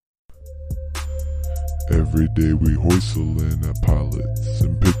Every day we hoistle in at Pilots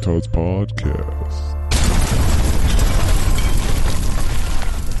and Pitards Podcast.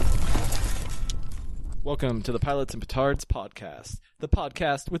 Welcome to the Pilots and Pitards Podcast, the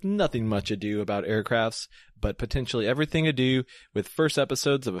podcast with nothing much ado about aircrafts, but potentially everything ado with first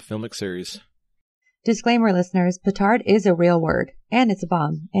episodes of a filmic series. Disclaimer, listeners, petard is a real word, and it's a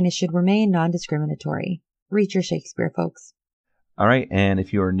bomb, and it should remain non-discriminatory. Read your Shakespeare, folks. All right, and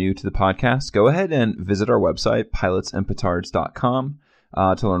if you are new to the podcast, go ahead and visit our website, pilotsandpetards.com,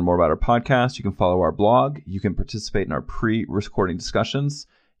 to learn more about our podcast. You can follow our blog. You can participate in our pre-recording discussions.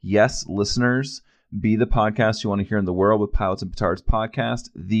 Yes, listeners, be the podcast you want to hear in the world with Pilots and Petards Podcast,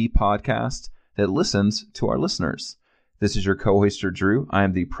 the podcast that listens to our listeners. This is your co-hoster, Drew. I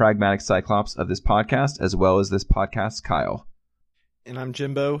am the pragmatic cyclops of this podcast, as well as this podcast, Kyle. And I'm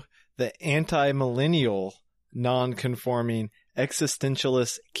Jimbo, the anti-millennial, non-conforming,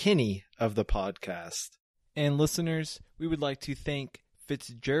 existentialist Kenny of the podcast. And listeners, we would like to thank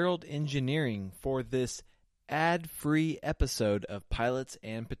Fitzgerald Engineering for this ad-free episode of Pilots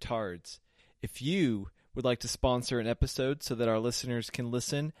and Petards. If you would like to sponsor an episode so that our listeners can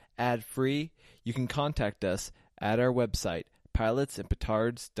listen ad-free, you can contact us at our website,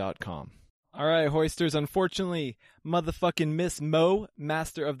 pilotsandpetards.com. All right, hoisters, unfortunately, motherfucking Miss Mo,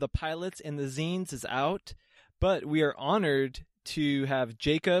 master of the pilots and the zines, is out, but we are honored to have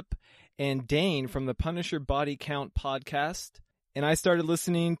Jacob and Dane from the Punisher Body Count podcast. And I started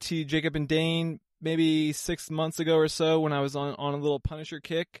listening to Jacob and Dane maybe 6 months ago or so when I was on a little Punisher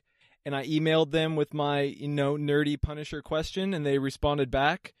kick. And I emailed them with my, nerdy Punisher question, and they responded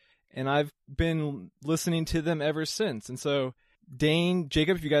back. And I've been listening to them ever since. And so, Dane,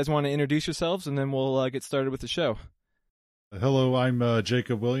 Jacob, if you guys want to introduce yourselves, and then we'll get started with the show. Hello, I'm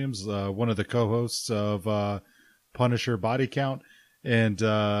Jacob Williams, one of the co-hosts of Punisher Body Count. And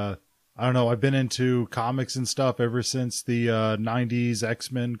I don't know, I've been into comics and stuff ever since the 90s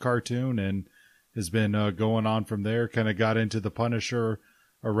X-Men cartoon, and has been going on from there. Kind of got into the Punisher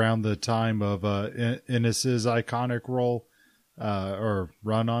around the time of Ennis's iconic role or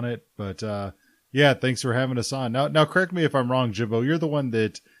run on it. But yeah, thanks for having us on. Now, correct me if I'm wrong, Jimbo. You're the one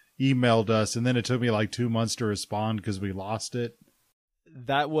that emailed us, and then it took me like 2 months to respond because we lost it.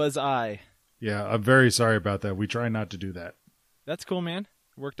 That was I. Yeah, I'm very sorry about that. We try not to do that. That's cool, man.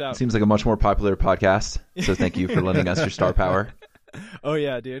 Worked out. Seems like a much more popular podcast, so thank you for lending us your star power. Oh,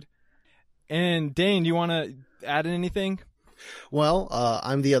 yeah, dude. And Dane, do you want to add in anything? Well,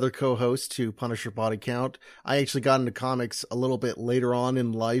 I'm the other co-host to Punisher Body Count. I actually got into comics a little bit later on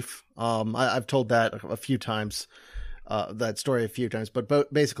in life. I've told that a few times, that story a few times.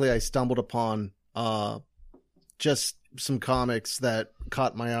 But basically, I stumbled upon just some comics that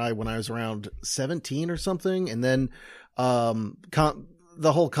caught my eye when I was around 17 or something. And then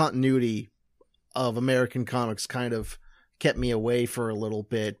the whole continuity of American comics kind of kept me away for a little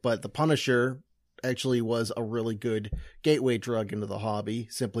bit. But the Punisher actually was a really good gateway drug into the hobby,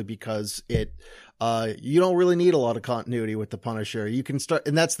 simply because you don't really need a lot of continuity with the Punisher. You can start,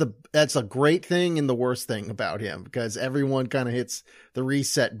 and that's a great thing and the worst thing about him, because everyone kind of hits the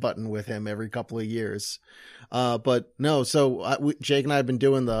reset button with him every couple of years. But no, so Jake and I have been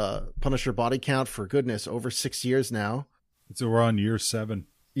doing the Punisher Body Count for goodness over 6 years now. So we're on year 7.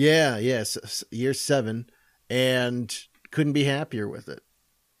 Yes, year 7, and couldn't be happier with it.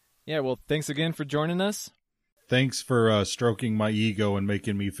 Yeah, well, thanks again for joining us. Thanks for stroking my ego and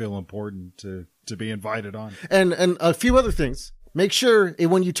making me feel important to be invited on. And a few other things. Make sure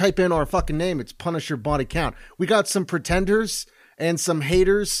when you type in our fucking name, it's Punisher Body Count. We got some pretenders and some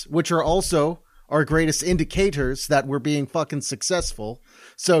haters, which are also our greatest indicators that we're being fucking successful.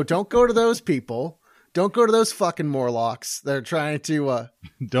 So don't go to those people. Don't go to those fucking Morlocks that are trying to...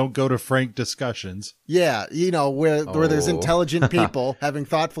 Don't go to frank discussions. Yeah, where there's intelligent people having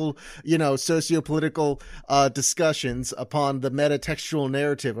thoughtful, socio-political discussions upon the metatextual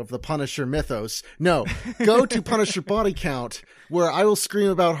narrative of the Punisher mythos. No, go to Punisher Body Count, where I will scream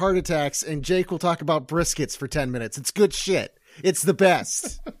about heart attacks and Jake will talk about briskets for 10 minutes. It's good shit. It's the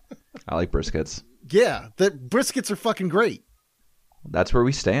best. I like briskets. Yeah, the briskets are fucking great. That's where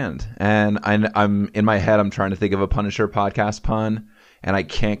we stand. And I'm in my head, I'm trying to think of a Punisher podcast pun, and I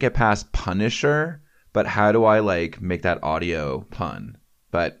can't get past Punisher, but how do I make that audio pun?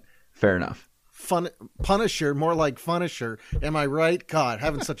 But fair enough. Punisher, more like Funisher. Am I right? God,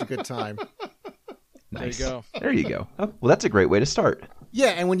 having such a good time. Nice. There you go. There you go. Oh, well, that's a great way to start. Yeah,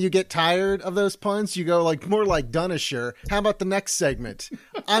 and when you get tired of those puns, you go more like Dunisher. How about the next segment?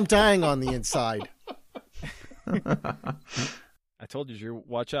 I'm dying on the inside. I told you,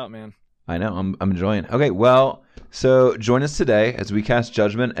 watch out, man. I know. I'm enjoying it. Okay, well, so join us today as we cast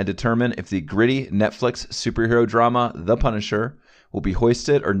judgment and determine if the gritty Netflix superhero drama The Punisher will be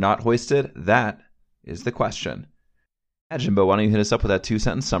hoisted or not hoisted. That is the question. Yeah, Jimbo, why don't you hit us up with that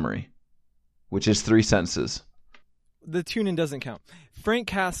 2-sentence summary, which is 3 sentences. The tune-in doesn't count. Frank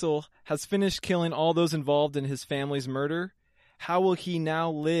Castle has finished killing all those involved in his family's murder. How will he now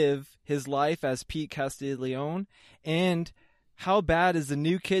live his life as Pete Castiglione? And how bad is the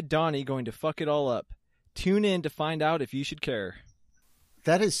new kid Donnie going to fuck it all up? Tune in to find out if you should care.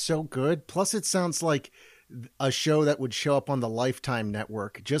 That is so good. Plus, it sounds like a show that would show up on the Lifetime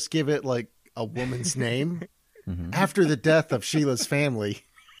network. Just give it like a woman's name. After the death of Sheila's family.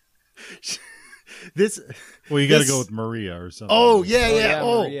 Well, you got to go with Maria or something. Oh, yeah.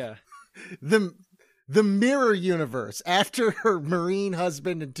 Maria. The Mirror Universe. After her Marine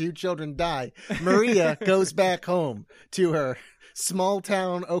husband and 2 children die, Maria goes back home to her small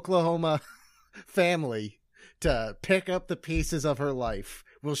town Oklahoma family to pick up the pieces of her life.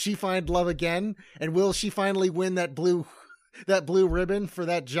 Will she find love again? And will she finally win that blue ribbon for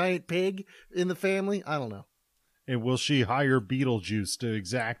that giant pig in the family? I don't know. And will she hire Beetlejuice to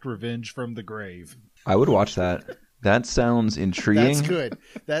exact revenge from the grave? I would watch that. That sounds intriguing. That's good.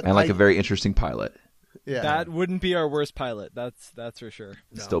 And like a very interesting pilot. Yeah. That wouldn't be our worst pilot. That's for sure.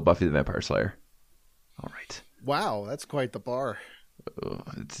 No. Still Buffy the Vampire Slayer. All right. Wow, that's quite the bar.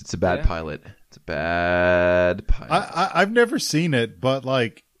 It's a bad pilot. It's a bad pilot. I've never seen it, but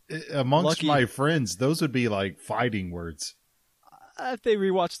like amongst Lucky. my friends, those would be like fighting words. If they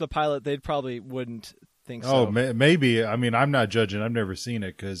rewatched the pilot, they probably wouldn't think so. Oh, maybe. I mean, I'm not judging. I've never seen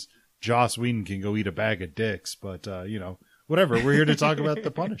it because Joss Whedon can go eat a bag of dicks. But, whatever. We're here to talk about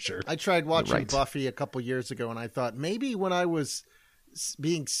The Punisher. I tried watching Right. Buffy a couple years ago, and I thought maybe when I was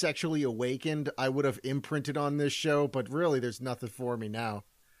being sexually awakened, I would have imprinted on this show. But really, there's nothing for me now.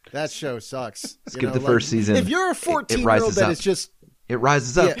 That show sucks. Skip the first season. If you're a 14-year-old that is just... It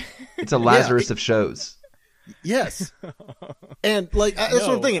rises up. Yeah. It's a Lazarus of shows. Yes. And like that's what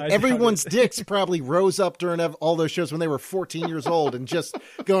I'm thinking. I doubt Everyone's it. dicks probably rose up during all those shows when they were 14 years old and just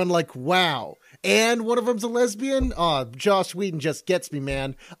going like, wow. And one of them's a lesbian. Joss Whedon just gets me,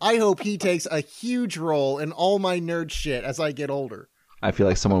 man. I hope he takes a huge role in all my nerd shit as I get older. I feel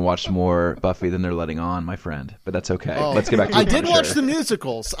like someone watched more Buffy than they're letting on, my friend. But that's okay. Oh, Let's get back to I The did Punisher. watch the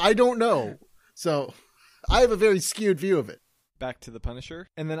musicals. I don't know. So I have a very skewed view of it. Back to the Punisher.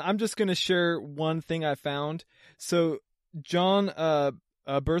 And then I'm just going to share one thing I found. So John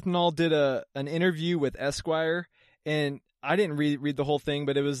Berthenol did an interview with Esquire, and I didn't read the whole thing,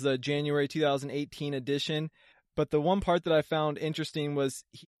 but it was the January 2018 edition. But the one part that I found interesting was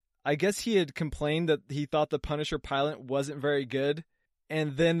I guess he had complained that he thought the Punisher pilot wasn't very good,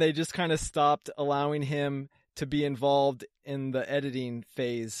 and then they just kind of stopped allowing him to be involved in the editing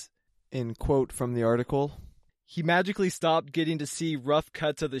phase. In quote from the article, he magically stopped getting to see rough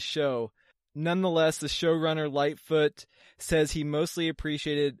cuts of the show. Nonetheless, the showrunner Lightfoot says he mostly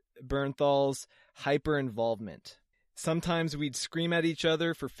appreciated Bernthal's hyper-involvement. Sometimes we'd scream at each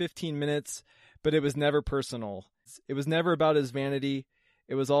other for 15 minutes, but it was never personal. It was never about his vanity.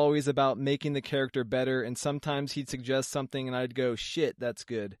 It was always about making the character better, and sometimes he'd suggest something and I'd go, shit, that's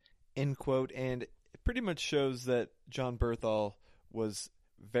good. End quote. And it pretty much shows that John Berthal was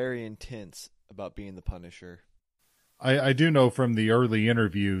very intense about being the Punisher. I do know from the early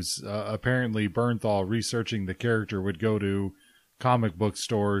interviews, apparently Bernthal, researching the character, would go to comic book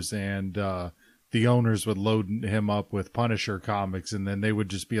stores and the owners would load him up with Punisher comics, and then they would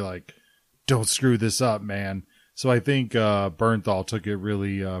just be like, don't screw this up, man. So I think Bernthal took it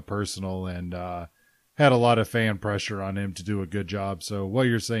really personal and had a lot of fan pressure on him to do a good job. So what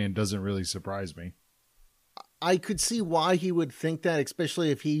you're saying doesn't really surprise me. I could see why he would think that,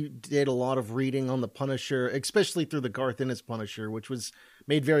 especially if he did a lot of reading on the Punisher, especially through the Garth Ennis Punisher, which was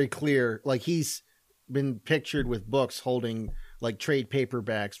made very clear. Like, he's been pictured with books holding like trade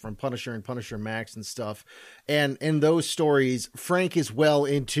paperbacks from Punisher and Punisher Max and stuff. And in those stories, Frank is well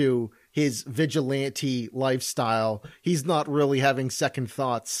into his vigilante lifestyle. He's not really having second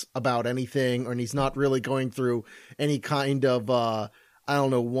thoughts about anything, and he's not really going through any kind of,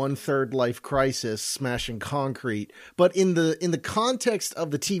 1/3 life crisis smashing concrete. But in the context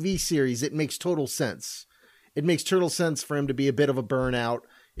of the TV series, it makes total sense. It makes total sense for him to be a bit of a burnout.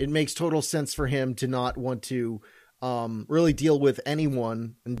 It makes total sense for him to not want to really deal with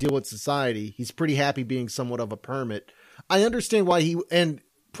anyone and deal with society. He's pretty happy being somewhat of a hermit. I understand why and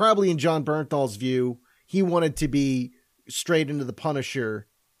probably in John Bernthal's view, he wanted to be straight into the Punisher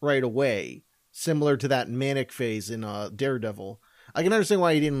right away, similar to that manic phase in Daredevil. I can understand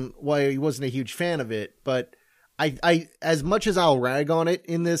why he wasn't a huge fan of it, but I as much as I'll rag on it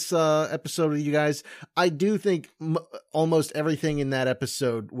in this episode with you guys, I do think almost everything in that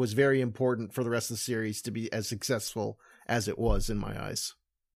episode was very important for the rest of the series to be as successful as it was in my eyes.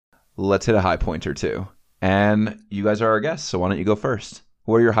 Let's hit a high point or two. And you guys are our guests, so why don't you go first?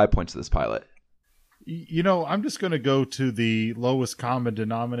 What are your high points of this pilot? You know, I'm just going to go to the lowest common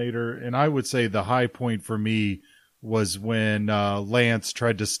denominator, and I would say the high point for me was when Lance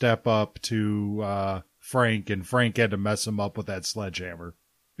tried to step up to Frank, and Frank had to mess him up with that sledgehammer.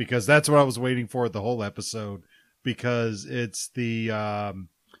 Because that's what I was waiting for the whole episode, because it's the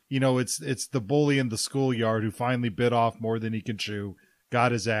it's the bully in the schoolyard who finally bit off more than he can chew,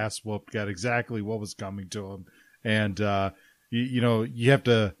 got his ass whooped, got exactly what was coming to him. And you have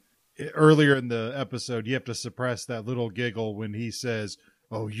to, earlier in the episode, you have to suppress that little giggle when he says,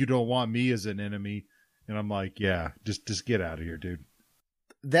 "Oh, you don't want me as an enemy." And I'm like, yeah, just get out of here, dude.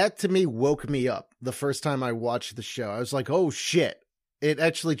 That to me woke me up the first time I watched the show. I was like, oh shit. It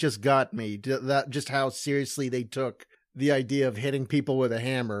actually just got me, that just how seriously they took the idea of hitting people with a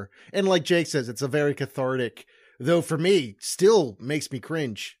hammer. And like Jake says, it's a very cathartic, though for me, still makes me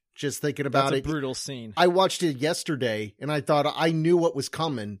cringe just thinking about it. That's a brutal scene. I watched it yesterday and I thought I knew what was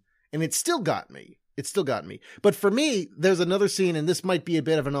coming, and it still got me. It still got me. But for me, there's another scene, and this might be a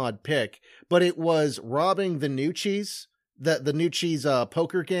bit of an odd pick, but it was robbing the Nucci's, the Nucci's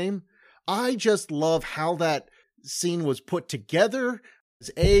poker game. I just love how that scene was put together.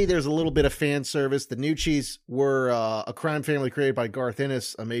 There's a little bit of fan service. The Nucci's were a crime family created by Garth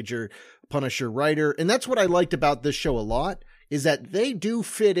Ennis, a major Punisher writer. And that's what I liked about this show a lot, is that they do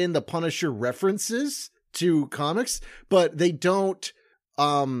fit in the Punisher references to comics, but they don't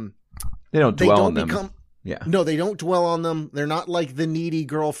dwell on them. Yeah. No, they don't dwell on them. They're not like the needy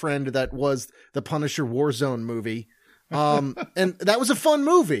girlfriend that was the Punisher Warzone movie. And that was a fun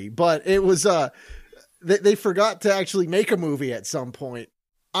movie, but it was, they forgot to actually make a movie at some point.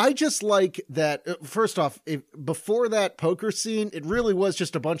 I just like that. First off, before that poker scene, it really was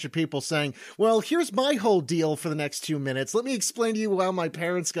just a bunch of people saying, well, here's my whole deal for the next 2 minutes. Let me explain to you how my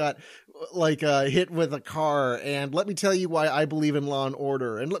parents got hit with a car, and let me tell you why I believe in law and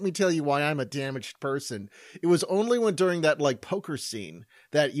order, and let me tell you why I'm a damaged person. It was only when during that poker scene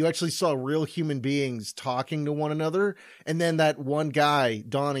that you actually saw real human beings talking to one another. And then that one guy,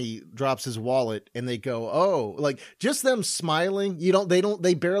 Donnie, drops his wallet and they go, oh, just them smiling.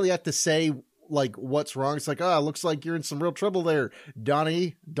 They barely have to say what's wrong. It's looks like you're in some real trouble there,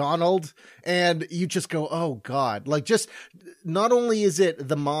 Donald. And you just go, oh God, just not only is it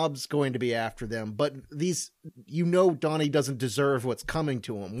the mob's going to be after them, but Donnie doesn't deserve what's coming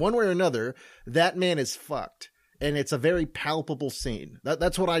to him one way or another. That man is fucked. And it's a very palpable scene.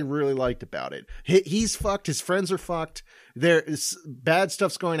 That's what I really liked about it. He's fucked. His friends are fucked. Bad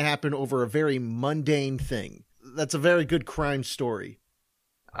stuff's going to happen over a very mundane thing. That's a very good crime story.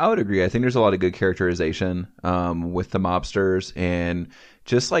 I would agree. I think there's a lot of good characterization with the mobsters, and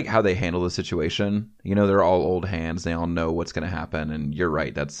just how they handle the situation. They're all old hands. They all know what's going to happen. And you're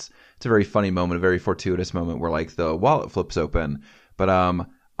right. It's a very funny moment, a very fortuitous moment where the wallet flips open. But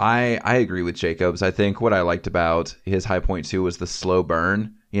I agree with Jacobs. I think what I liked about his high point too was the slow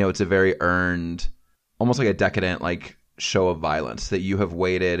burn. It's a very earned, almost like a decadent show of violence that you have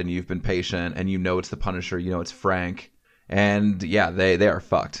waited and you've been patient, and it's the Punisher, it's Frank. And yeah, they are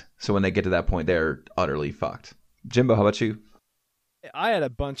fucked. So when they get to that point, they're utterly fucked. Jimbo, how about you? I had a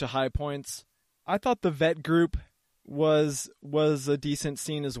bunch of high points. I thought the vet group was a decent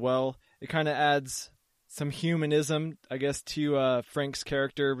scene as well. It kind of adds some humanism, I guess, to Frank's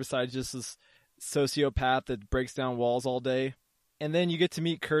character, besides just this sociopath that breaks down walls all day. And then you get to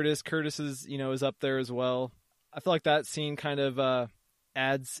meet Curtis. Curtis is up there as well. I feel like that scene kind of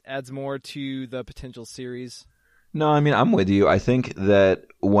adds more to the potential series. No, I mean, I'm with you. I think that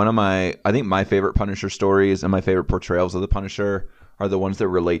my favorite Punisher stories and my favorite portrayals of the Punisher are the ones that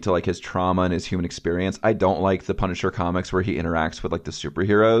relate to his trauma and his human experience. I don't like the Punisher comics where he interacts with the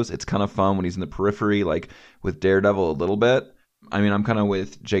superheroes. It's kind of fun when he's in the periphery, with Daredevil a little bit. I mean, I'm kind of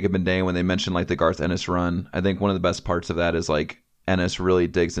with Jacob and Dane when they mention the Garth Ennis run. I think one of the best parts of that is Ennis really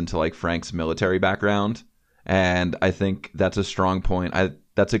digs into Frank's military background, and I think that's a strong point.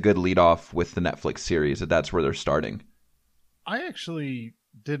 That's a good lead off with the Netflix series. That's where they're starting. I actually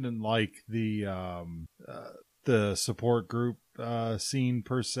didn't like the support group scene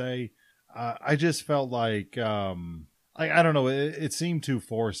per se. I just felt I don't know. It seemed too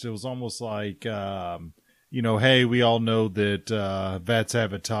forced. It was almost hey, we all know that vets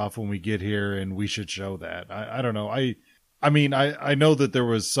have it tough when we get here, and we should show that. I don't know. I mean, I know that there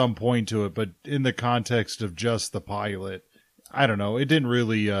was some point to it, but in the context of just the pilot, I don't know. It didn't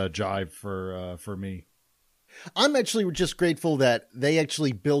really jive for me. I'm actually just grateful that they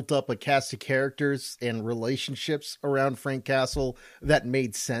actually built up a cast of characters and relationships around Frank Castle that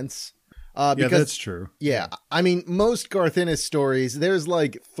made sense. Because, yeah, that's true. Yeah. I mean, most Garth Ennis stories, there's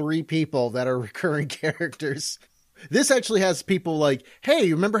like 3 people that are recurring characters. This actually has people like,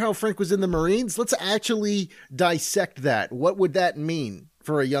 hey, remember how Frank was in the Marines? Let's actually dissect that. What would that mean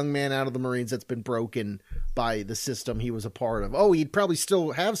for a young man out of the Marines that's been broken by the system he was a part of? Oh, he'd probably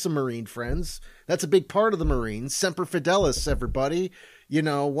still have some Marine friends. That's a big part of the Marines. Semper Fidelis, everybody. You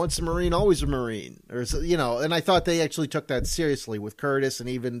know, once a Marine, always a Marine. Or, you know, and I thought they actually took that seriously with Curtis and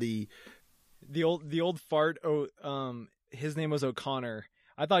even the old fart. His name was O'Connor.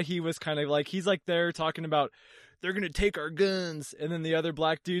 I thought he was kind of like, he's like there talking about, they're going to take our guns. And then the other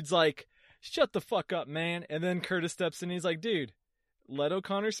black dude's like, shut the fuck up, man. And then Curtis steps in and he's like, dude, let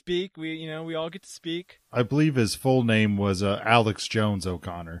O'Connor speak. We all get to speak. I believe his full name was Alex Jones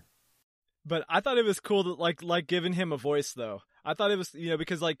O'Connor. But I thought it was cool to like giving him a voice though. I thought it was,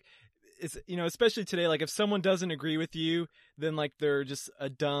 because like, it's, especially today, like if someone doesn't agree with you, then like they're just a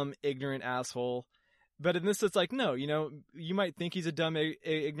dumb, ignorant asshole. But in this, it's like, no, you might think he's a dumb,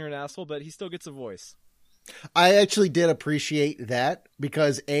 ignorant asshole, but he still gets a voice. I actually did appreciate that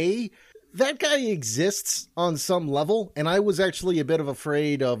because that guy exists on some level. And I was actually a bit of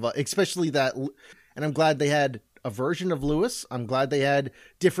afraid of, especially that. And I'm glad they had a version of Lewis. I'm glad they had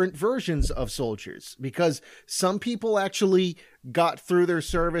different versions of soldiers because some people actually got through their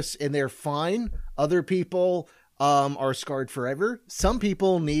service and they're fine. Other people are scarred forever. Some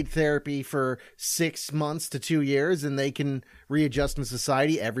people need therapy for 6 months to 2 years and they can readjust in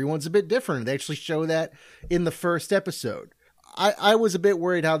society. Everyone's a bit different. They actually show that in the first episode. I was a bit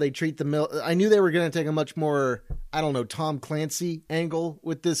worried how they treat the I knew they were going to take a much more, Tom Clancy angle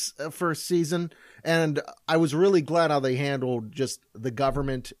with this first season. And I was really glad how they handled just the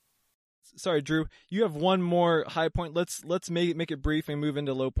government. Sorry, Drew, you have one more high point. Let's make it brief and move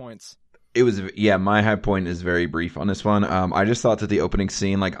into low points. It was, my high point is very brief on this one. I just thought that the opening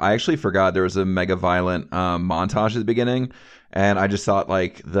scene, I actually forgot there was a mega violent montage at the beginning. And I just thought,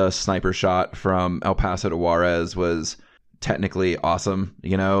 the sniper shot from El Paso to Juarez was technically awesome.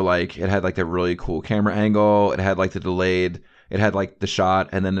 It had, the really cool camera angle. It had, the shot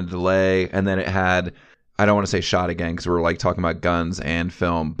and then the delay. And then it had, I don't want to say shot again because we're, talking about guns and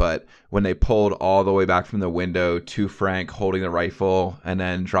film. But when they pulled all the way back from the window to Frank holding the rifle and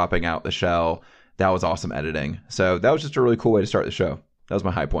then dropping out the shell, that was awesome editing. So that was just a really cool way to start the show. That was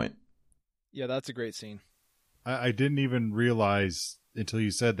my high point. Yeah, that's a great scene. I didn't even realize until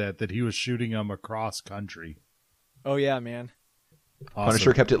you said that he was shooting them across country. Oh, yeah, man. Awesome.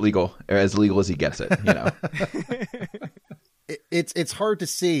 Punisher kept it as legal as he gets it, It's hard to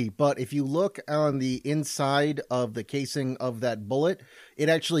see, but if you look on the inside of the casing of that bullet, it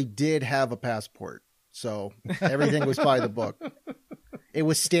actually did have a passport. So everything was by the book. It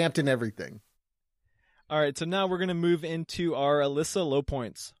was stamped and everything. All right, so now we're going to move into our Alyssa low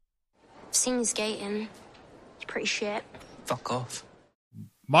points. Seen you skating. It's pretty shit. Fuck off.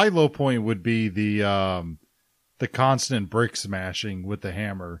 My low point would be the constant brick smashing with the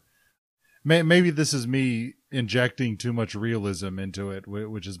hammer. Maybe this is me injecting too much realism into it,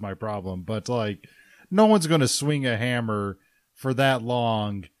 which is my problem. But no one's going to swing a hammer for that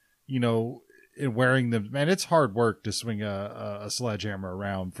long, wearing them. Man, it's hard work to swing a sledgehammer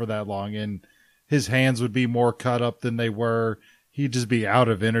around for that long. And his hands would be more cut up than they were. He'd just be out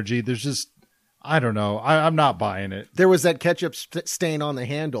of energy. There's just, I don't know. I'm not buying it. There was that ketchup stain on the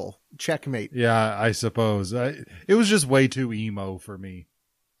handle. Checkmate. Yeah, I suppose. It was just way too emo for me.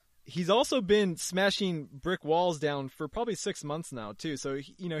 He's also been smashing brick walls down for probably 6 months now too. So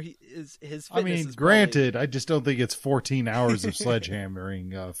his fitness. I mean, granted, I just don't think it's 14 hours of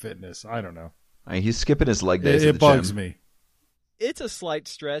sledgehammering fitness. I don't know. He's skipping his leg days. It bugs me. It's a slight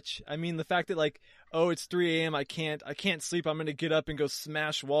stretch. I mean, the fact that it's 3 a.m. I can't sleep. I'm going to get up and go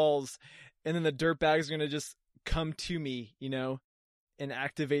smash walls, and then the dirtbags are going to just come to me, and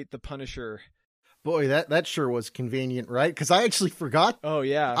activate the Punisher. Boy, that sure was convenient, right? Because I actually forgot. Oh,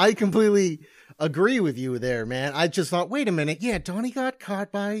 yeah. I completely agree with you there, man. I just thought, wait a minute. Yeah, Donnie got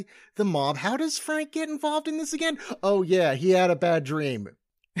caught by the mob. How does Frank get involved in this again? Oh, yeah, he had a bad dream.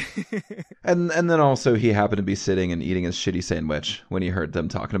 and then also he happened to be sitting and eating his shitty sandwich when he heard them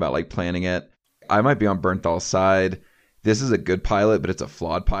talking about planning it. I might be on Bernthal's side. This is a good pilot, but it's a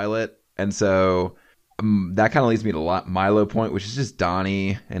flawed pilot. And so that kind of leads me to my low point, which is just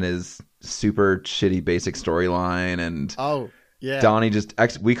Donnie and his super shitty basic storyline. And Donnie just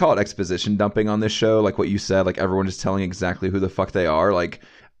we call it exposition dumping on this show, like what you said, everyone just telling exactly who the fuck they are.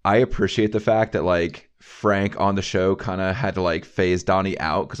 I appreciate the fact that Frank on the show kind of had to phase Donnie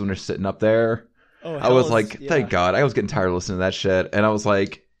out, because when they're sitting up there Oh, I was hell like, is- thank yeah. God. I was getting tired of listening to that shit. And I was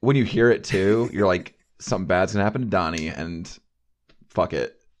like, when you hear it too, you're like, something bad's gonna happen to Donnie, and fuck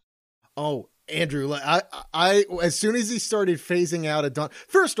it. Oh, Andrew, like, I as soon as he started phasing out of Don,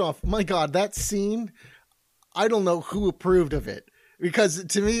 first off, my God, that scene, I don't know who approved of it. Because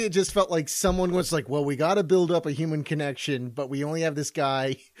to me, it just felt like someone was like, well, we got to build up a human connection, but we only have this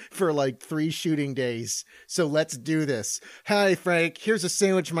guy for like 3 shooting days. So let's do this. Hi, Frank. Here's a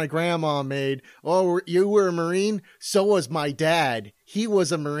sandwich my grandma made. Oh, you were a Marine? So was my dad. He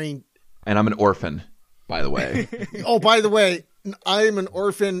was a Marine. And I'm an orphan, by the way. Oh, by the way, I am an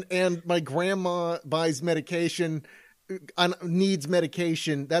orphan and my grandma buys medication, needs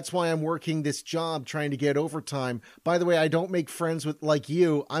medication. That's why I'm working this job trying to get overtime. By the way, I don't make friends with like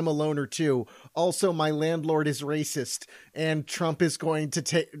you. I'm a loner too. Also, my landlord is racist and Trump is going to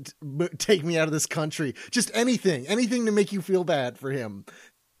take me out of this country. Just anything to make you feel bad for him.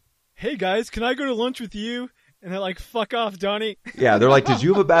 Hey guys, can I go to lunch with you? And they're like, fuck off, Donnie. Yeah, they're like, did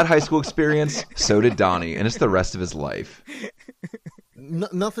you have a bad high school experience? So did Donnie, and it's the rest of his life.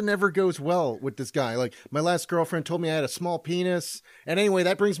 Nothing ever goes well with this guy. Like, my last girlfriend told me I had a small penis. And anyway,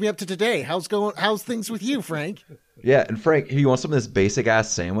 that brings me up to today. How's things with you, Frank? Yeah, and Frank, you want some of this basic ass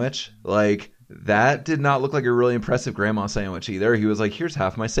sandwich? Like, that did not look like a really impressive grandma sandwich either. He was like, here's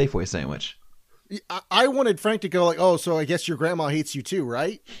half my Safeway sandwich. I wanted Frank to go like, oh, so I guess your grandma hates you too,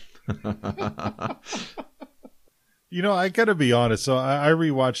 right? You know, I gotta be honest. So I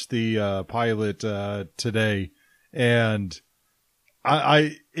rewatched the pilot today, and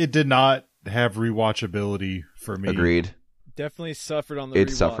it did not have rewatchability for me. Agreed. Definitely suffered on the It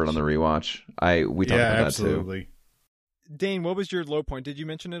rewatch. suffered on the rewatch. We talked about absolutely. that too. Dane, what was your low point? Did you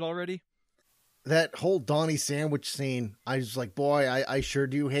mention it already? That whole Donnie sandwich scene, I was like, boy, I sure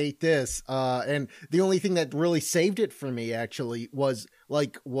do hate this. And the only thing that really saved it for me actually was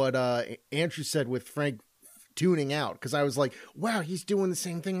like what Andrew said with Frank tuning out, because I was like, wow, he's doing the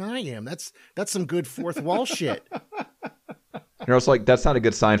same thing I am. That's some good fourth wall shit. You're also like, that's not a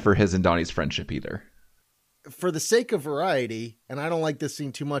good sign for his and Donnie's friendship either. For the sake of variety, and I don't like this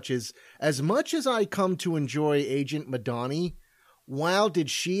scene too much, is as much as I come to enjoy Agent Madani, wow, did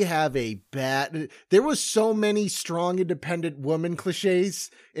she have a bad... There was so many strong, independent woman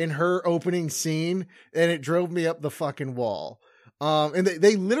cliches in her opening scene, and it drove me up the fucking wall. And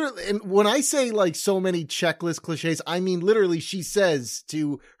they literally, and when I say like so many checklist cliches, I mean literally she says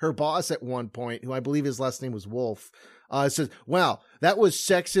to her boss at one point, who I believe his last name was Wolf, says, wow, that was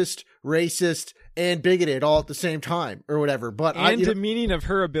sexist, racist, and bigoted all at the same time or whatever. But Demeaning of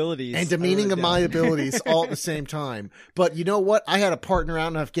her abilities. And demeaning of my abilities all at the same time. But you know what? I had a partner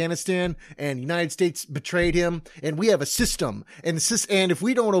out in Afghanistan and the United States betrayed him, and we have a system, and if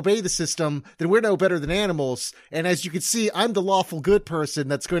we don't obey the system, then we're no better than animals. And as you can see, I'm the lawful good person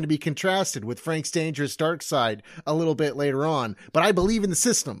that's going to be contrasted with Frank's dangerous dark side a little bit later on. But I believe in the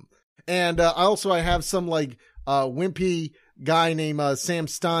system. And I have some like wimpy guy named Sam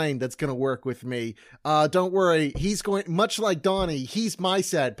Stein that's going to work with me. Don't worry. He's going, much like Donnie, he's my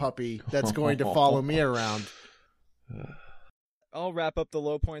sad puppy that's going to follow me around. I'll wrap up the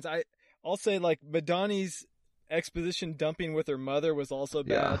low points. I'll say like Madani's exposition dumping with her mother was also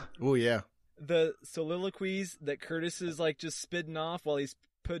bad. Oh yeah. The soliloquies that Curtis is like just spitting off while he's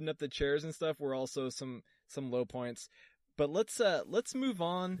putting up the chairs and stuff were also some low points. But let's move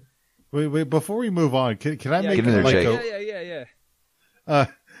on. Wait! Before we move on, can I make Get in there, like Jake. Yeah.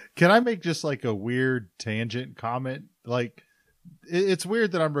 Can I make just like a weird tangent comment? Like, it's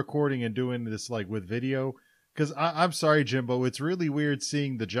weird that I'm recording and doing this like with video, because I'm sorry, Jimbo, it's really weird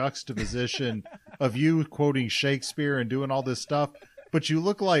seeing the juxtaposition of you quoting Shakespeare and doing all this stuff, but you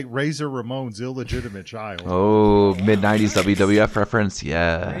look like Razor Ramon's illegitimate child. Oh, mid-90s WWF reference,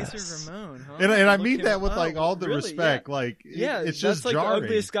 yes. Razor Ramon, huh? And I Look mean him that with up. like all the Really? respect. Yeah. Like, Yeah, it's that's just like jarring. the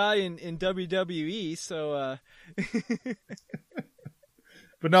ugliest guy in WWE. So,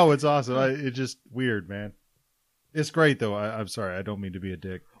 But no, it's awesome. It's just weird, man. It's great though. I'm sorry, I don't mean to be a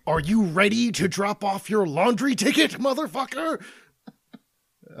dick. Are you ready to drop off your laundry ticket, motherfucker?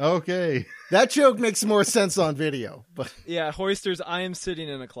 Okay. That joke makes more sense on video. But yeah, Hoisters, I am sitting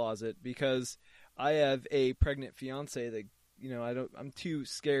in a closet because I have a pregnant fiance that, I'm too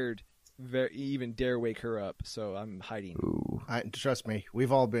scared to even dare wake her up, so I'm hiding. Ooh. Trust me,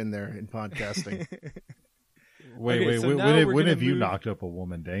 we've all been there in podcasting. Wait. so When have you knocked up a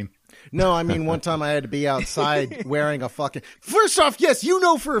woman, Dane? No, I mean, one time I had to be outside wearing a fucking... First off, yes, you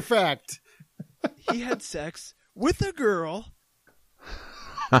know for a fact. He had sex with a girl.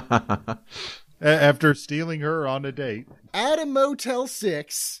 After stealing her on a date. At a Motel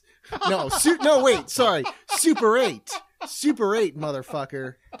 6. No, Super 8. Super 8,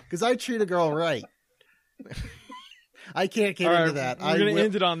 motherfucker. Because I treat a girl right. I can't get All into right, that. We're going to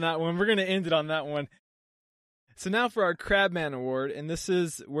end it on that one. So now for our Crabman Award, and this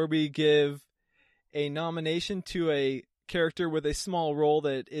is where we give a nomination to a character with a small role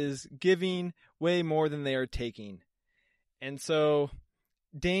that is giving way more than they are taking. And so,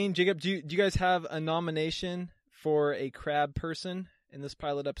 Dane, Jacob, do you guys have a nomination for a crab person in this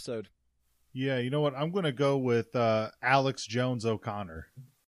pilot episode? Yeah, you know what? I'm going to go with Alex Jones O'Connor.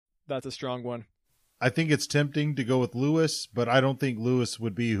 That's a strong one. I think it's tempting to go with Lewis, but I don't think Lewis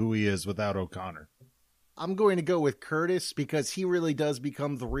would be who he is without O'Connor. I'm going to go with Curtis because he really does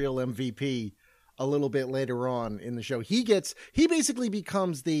become the real MVP a little bit later on in the show. He basically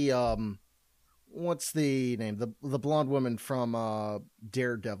becomes the what's the name? The blonde woman from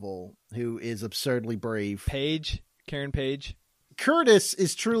Daredevil who is absurdly brave. Karen Page. Curtis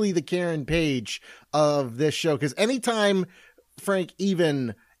is truly the Karen Page of this show because anytime Frank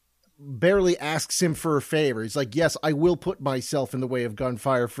even barely asks him for a favor, he's like, yes, I will put myself in the way of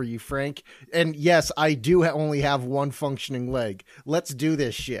gunfire for you, Frank. And yes, I do only have one functioning leg. Let's do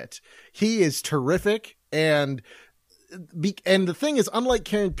this shit. He is terrific. And the thing is, unlike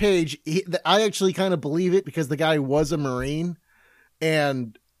Karen Page, I actually kind of believe it because the guy was a Marine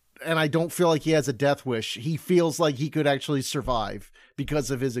and I don't feel like he has a death wish. He feels like he could actually survive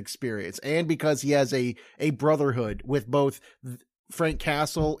because of his experience and because he has a brotherhood with both Frank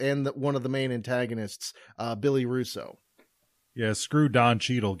Castle and one of the main antagonists, Billy Russo. Yeah, screw Don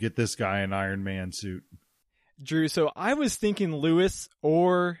Cheadle. Get this guy an Iron Man suit. Drew, so I was thinking Lewis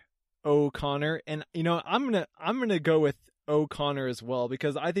or O'Connor, and I'm gonna go with O'Connor as well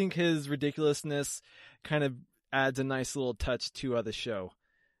because I think his ridiculousness kind of adds a nice little touch to the show.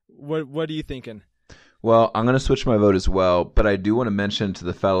 What are you thinking? Well, I'm going to switch my vote as well, but I do want to mention to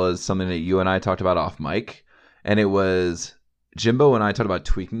the fellas something that you and I talked about off mic, and it was Jimbo and I talked about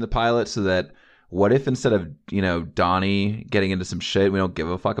tweaking the pilot so that what if instead of, Donnie getting into some shit, we don't give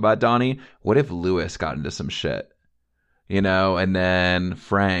a fuck about Donnie, what if Lewis got into some shit? And then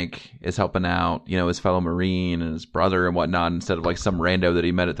Frank is helping out, his fellow Marine and his brother and whatnot instead of like some rando that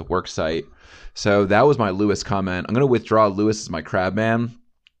he met at the work site. So that was my Lewis comment. I'm going to withdraw Lewis as my crab man.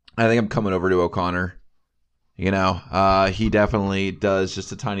 I think I'm coming over to O'Connor. He definitely does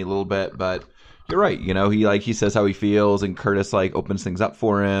just a tiny little bit, but you're right. He says how he feels and Curtis opens things up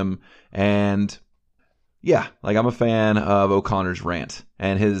for him. And yeah, I'm a fan of O'Connor's rant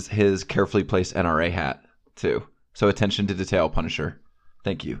and his carefully placed NRA hat too. So attention to detail, Punisher.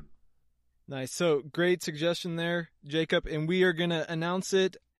 Thank you. Nice. So great suggestion there, Jacob. And we are going to announce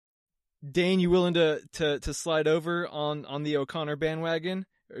it. Dane, you willing to slide over on the O'Connor bandwagon?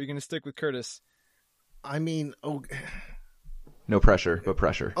 Or are you going to stick with Curtis? I mean, no pressure, but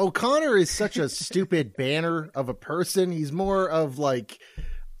pressure. O'Connor is such a stupid banner of a person. He's more of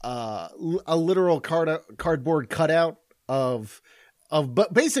a literal cardboard cutout of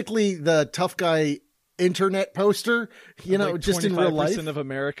but basically the tough guy internet poster, just in real life. 25% of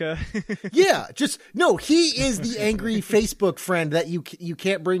America. Yeah, he is the angry Facebook friend that you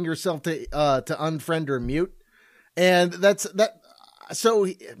can't bring yourself to unfriend or mute. And that's that. So,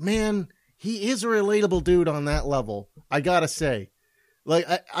 man, he is a relatable dude on that level. I gotta say,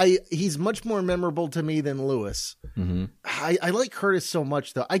 he's much more memorable to me than Lewis. Mm-hmm. I like Curtis so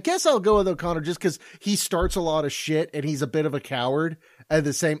much, though. I guess I'll go with O'Connor just because he starts a lot of shit and he's a bit of a coward, and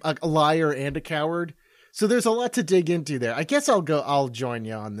a liar and a coward. So there's a lot to dig into there. I guess I'll join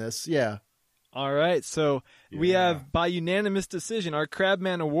you on this. Yeah. All right. So we have, by unanimous decision, our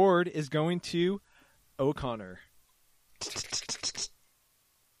Crabman Award is going to O'Connor.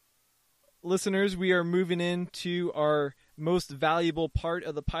 Listeners, we are moving into our most valuable part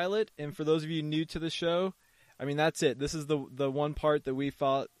of the pilot. And for those of you new to the show, that's it. This is the one part that we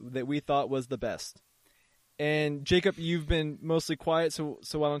thought was the best. And Jacob, you've been mostly quiet, so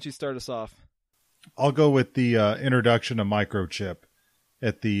why don't you start us off? I'll go with the introduction of Microchip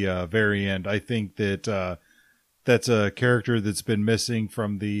at the very end. I think that that's a character that's been missing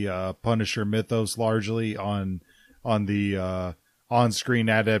from the Punisher mythos largely on the on-screen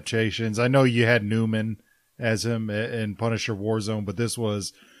adaptations. I know you had Newman as him in Punisher Warzone, but this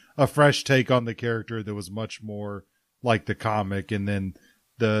was a fresh take on the character that was much more like the comic. And then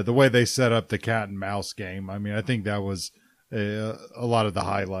the way they set up the cat and mouse game, I think that was a lot of the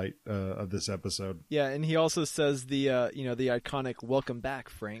highlight of this episode. Yeah, and he also says the iconic "Welcome back,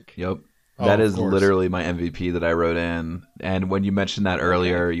 Frank." Yep. That is literally my MVP that I wrote in. And when you mentioned that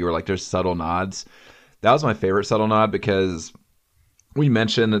earlier, you were like, there's subtle nods. That was my favorite subtle nod because we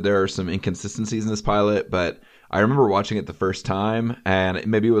mentioned that there are some inconsistencies in this pilot, but I remember watching it the first time, and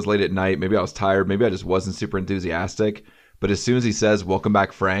maybe it was late at night, maybe I was tired, maybe I just wasn't super enthusiastic. But as soon as he says, "Welcome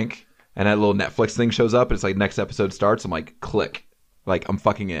back, Frank," and that little Netflix thing shows up, and it's like next episode starts, I'm like, click. Like, I'm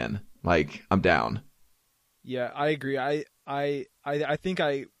fucking in. Like, I'm down. Yeah, I agree. I think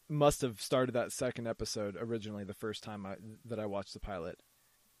I must have started that second episode originally the first time that I watched the pilot.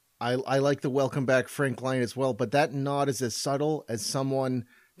 I like the "Welcome back, Frank" line as well, but that nod is as subtle as someone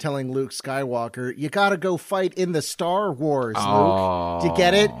telling Luke Skywalker, "You gotta go fight in the Star Wars, Luke." Do you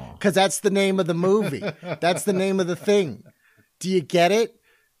get it? Because that's the name of the movie. That's the name of the thing. Do you get it?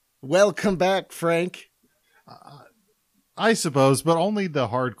 Welcome back, Frank. I suppose, but only the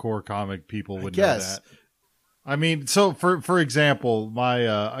hardcore comic people would know that. I mean, so for example,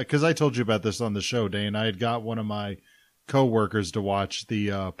 my because I told you about this on the show, Dane. I had got one of my coworkers to watch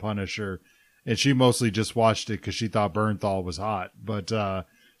the Punisher, and she mostly just watched it because she thought Bernthal was hot, but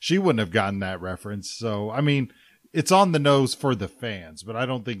she wouldn't have gotten that reference. So, I mean, it's on the nose for the fans, but I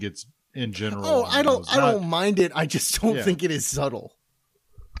don't think it's in general. Oh, I don't mind it. I just don't think it is subtle.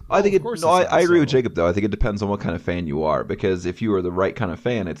 I think I agree with Jacob though. I think it depends on what kind of fan you are, because if you are the right kind of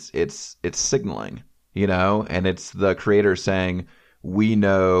fan, it's signaling, you know, and it's the creator saying, we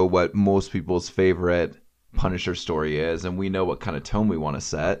know what most people's favorite Punisher story is, and we know what kind of tone we want to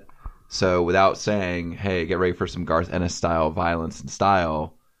set. So without saying, hey, get ready for some Garth Ennis style violence and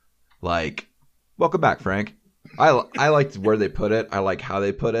style, like, welcome back, Frank. I liked where they put it. I like how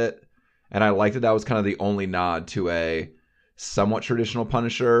they put it. And I liked that was kind of the only nod to a somewhat traditional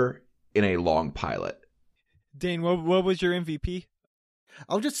Punisher in a long pilot. Dane, what was your MVP?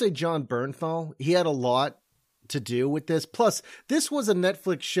 I'll just say Jon Bernthal. He had a lot to do with this. Plus, this was a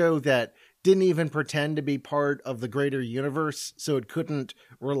Netflix show that didn't even pretend to be part of the greater universe, so it couldn't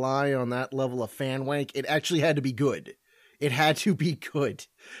rely on that level of fan wank. It actually had to be good. It had to be good.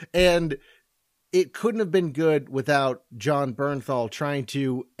 And it couldn't have been good without Jon Bernthal trying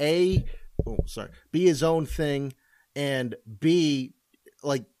to be his own thing, and B,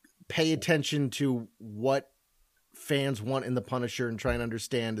 like, pay attention to what fans want in the Punisher and try and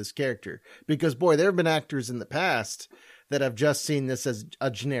understand his character. Because, boy, there have been actors in the past that have just seen this as a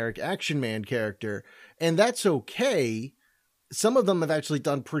generic action man character, and that's okay. Some of them have actually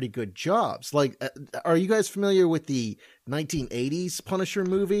done pretty good jobs. Like, are you guys familiar with the 1980s Punisher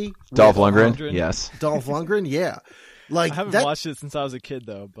movie? Dolph Lundgren? Yes. Dolph Lundgren? Yeah. Like, I haven't watched it since I was a kid,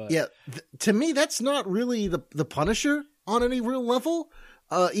 though. But yeah, to me, that's not really the Punisher on any real level.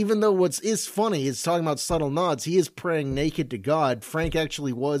 Even though what is funny is talking about subtle nods. He is praying naked to God. Frank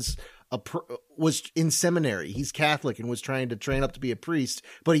actually was in seminary. He's Catholic and was trying to train up to be a priest,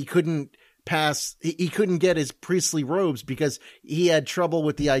 but he couldn't he couldn't get his priestly robes because he had trouble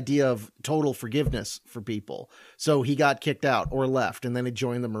with the idea of total forgiveness for people. So he got kicked out or left, and then he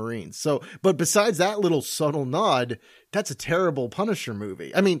joined the Marines. So, but besides that little subtle nod, that's a terrible Punisher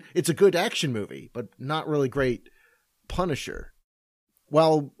movie. I mean, it's a good action movie, but not really great Punisher.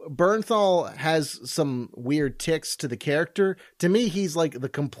 While Bernthal has some weird tics to the character, to me, he's like the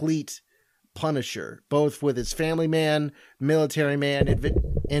complete Punisher, both with his family man, military man,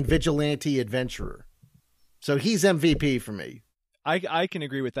 and vigilante adventurer. So he's MVP for me. I can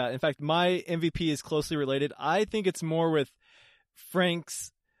agree with that. In fact, my MVP is closely related. I think it's more with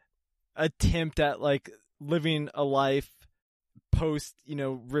Frank's attempt at like living a life post,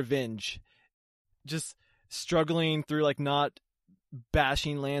 revenge. Just struggling through like not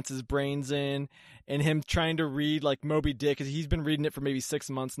bashing Lance's brains in, and him trying to read like Moby Dick, because he's been reading it for maybe 6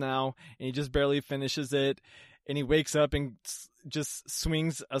 months now, and he just barely finishes it, and he wakes up and just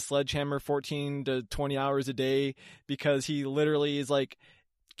swings a sledgehammer 14 to 20 hours a day because he literally is like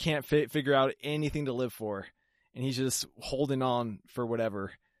can't figure out anything to live for, and he's just holding on for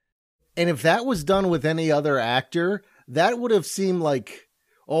whatever. And if that was done with any other actor, that would have seemed like,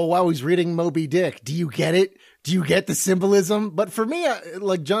 oh wow, he's reading Moby Dick. Do you get it? Do you get the symbolism? But for me,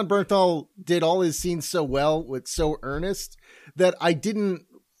 like, Jon Bernthal did all his scenes so well, with so earnest, that I didn't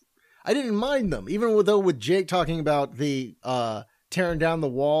mind them. Even though with Jake talking about the tearing down the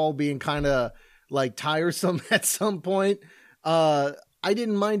wall being kind of like tiresome at some point, I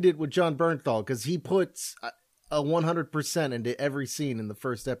didn't mind it with Jon Bernthal because he puts a 100% into every scene in the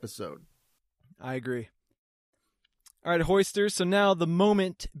first episode. I agree. All right, Hoisters, so now the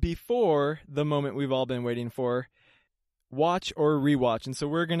moment before the moment we've all been waiting for, watch or rewatch. And so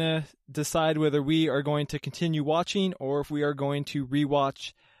we're going to decide whether we are going to continue watching or if we are going to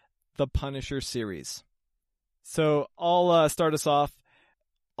rewatch the Punisher series. So I'll start us off.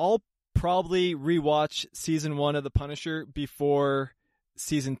 I'll probably rewatch season 1 of the Punisher before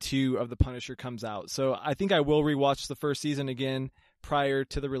season 2 of the Punisher comes out. So I think I will rewatch the first season again prior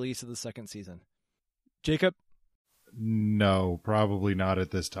to the release of the second season. Jacob? No, probably not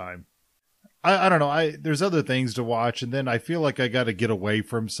at this time. I don't know. There's other things to watch, and then I feel like I got to get away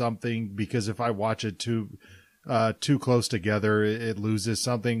from something, because if I watch it too close together, it loses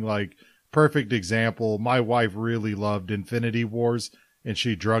something. Like, perfect example, my wife really loved Infinity Wars, and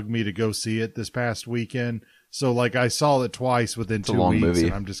she drugged me to go see it this past weekend. So, like, I saw it twice within 2 weeks, movie.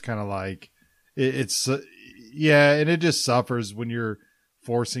 And I'm just kind of like, it's yeah, and it just suffers when you're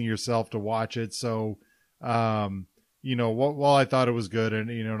forcing yourself to watch it. So, while I thought it was good, and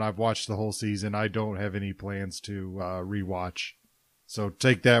and I've watched the whole season, I don't have any plans to rewatch. So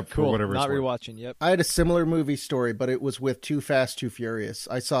take that for whatever it's worth. Not rewatching. Yep. I had a similar movie story, but it was with Too Fast, Too Furious.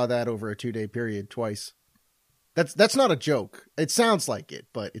 I saw that over a 2-day period twice. That's not a joke. It sounds like it,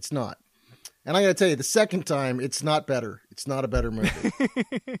 but it's not. And I got to tell you, the second time, it's not better. It's not a better movie.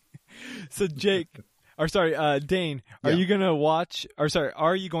 So Dane, are you going to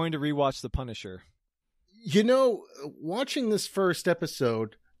rewatch The Punisher? Watching this first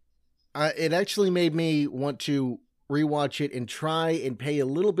episode, it actually made me want to rewatch it and try and pay a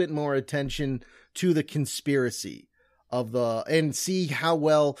little bit more attention to the conspiracy and see how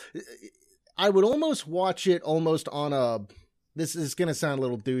well. I would almost watch it almost on this is going to sound a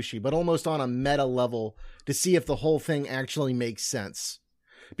little douchey, but almost on a meta level to see if the whole thing actually makes sense.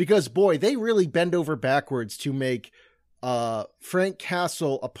 Because, boy, they really bend over backwards to make Frank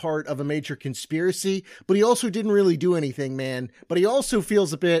Castle a part of a major conspiracy, but he also didn't really do anything, man. But he also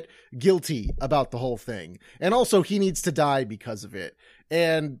feels a bit guilty about the whole thing. And also he needs to die because of it.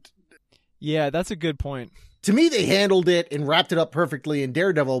 And yeah, that's a good point. To me, they handled it and wrapped it up perfectly in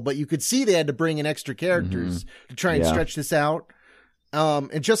Daredevil, but you could see they had to bring in extra characters to try and stretch this out.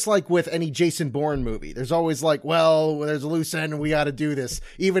 And just like with any Jason Bourne movie, there's always like, well, there's a loose end and we got to do this.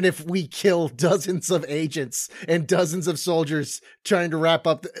 Even if we kill dozens of agents and dozens of soldiers trying to wrap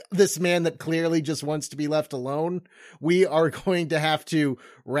up this man that clearly just wants to be left alone, we are going to have to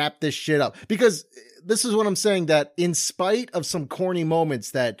wrap this shit up. Because this is what I'm saying, that in spite of some corny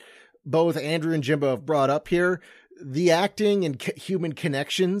moments that both Andrew and Jimbo have brought up here, the acting and human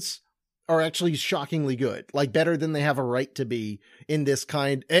connections are actually shockingly good, like better than they have a right to be in this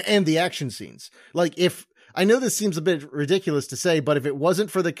kind, and the action scenes. Like, if I know this seems a bit ridiculous to say, but if it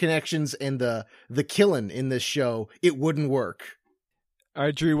wasn't for the connections and the killing in this show, it wouldn't work. All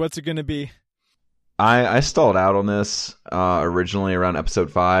right, Drew, what's it going to be? I stalled out on this originally around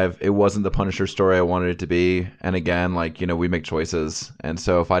episode 5. It wasn't the Punisher story I wanted it to be. And again, we make choices. And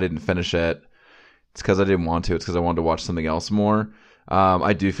so if I didn't finish it, it's because I didn't want to. It's because I wanted to watch something else more.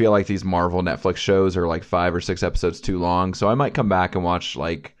 I do feel like these Marvel Netflix shows are like 5 or 6 episodes too long. So I might come back and watch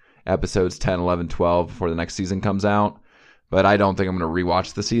like episodes 10, 11, 12 before the next season comes out. But I don't think I'm going to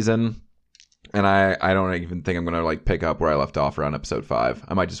rewatch the season. And I don't even think I'm going to like pick up where I left off around episode 5.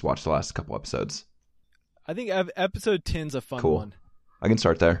 I might just watch the last couple episodes. I think episode 10's a fun one. I can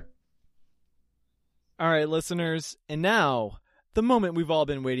start there. All right, listeners. And now, the moment we've all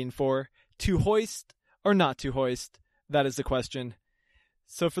been waiting for. To hoist or not to hoist? That is the question.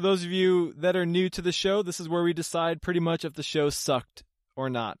 So for those of you that are new to the show, this is where we decide pretty much if the show sucked or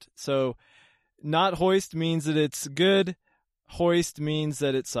not. So not hoist means that it's good. Hoist means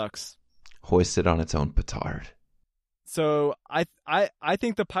that it sucks. Hoist it on its own petard. So I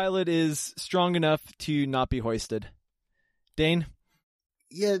think the pilot is strong enough to not be hoisted. Dane?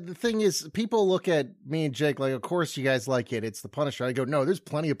 Yeah, the thing is, people look at me and Jake like, of course you guys like it. It's the Punisher. I go, no, there's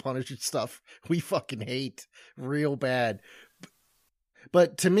plenty of Punisher stuff we fucking hate real bad.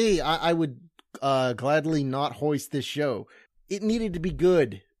 But to me, I would gladly not hoist this show. It needed to be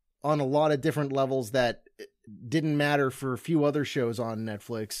good on a lot of different levels that didn't matter for a few other shows on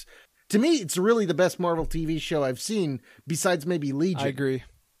Netflix. To me, it's really the best Marvel TV show I've seen, besides maybe Legion. I agree.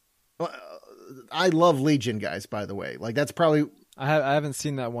 I love Legion, guys, by the way. Like, that's probably... I haven't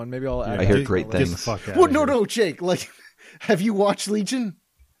seen that one. Maybe I'll... I hear great things. Get the fuck out well, of here. no, Jake. Like, have you watched Legion?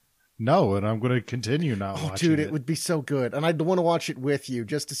 No, and I'm going to continue not watching dude, it. It would be so good. And I'd want to watch it with you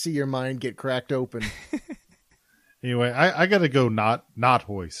just to see your mind get cracked open. Anyway, I got to go not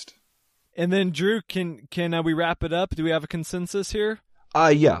hoist. And then, Drew, can we wrap it up? Do we have a consensus here?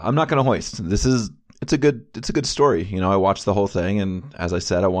 Yeah, I'm not going to hoist. It's a good story. I watched the whole thing, and as I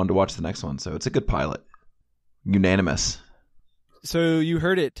said, I wanted to watch the next one. So it's a good pilot. Unanimous. So you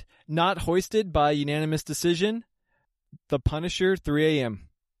heard it. Not hoisted by unanimous decision. The Punisher, 3 a.m.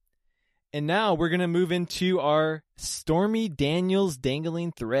 And now we're going to move into our Stormy Daniels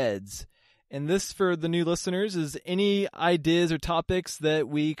Dangling Threads. And this, for the new listeners, is any ideas or topics that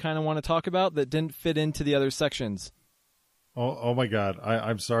we kind of want to talk about that didn't fit into the other sections. Oh my God.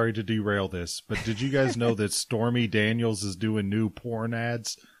 I'm sorry to derail this, but did you guys know that Stormy Daniels is doing new porn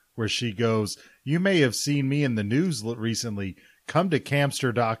ads where she goes, "You may have seen me in the news recently. Come to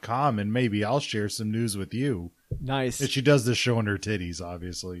Campster.com and maybe I'll share some news with you." Nice. And she does this showing her titties,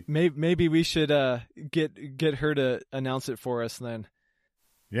 obviously. Maybe we should get her to announce it for us then.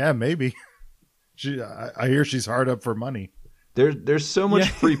 Yeah, maybe. I hear she's hard up for money. There's so much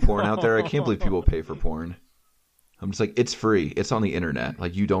free porn out there. I can't believe people pay for porn. I'm just like, it's free. It's on the internet.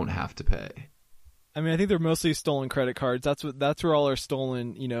 Like, you don't have to pay. I mean, I think they're mostly stolen credit cards. That's where all our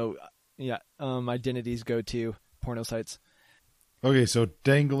stolen, identities go to, porno sites. Okay, so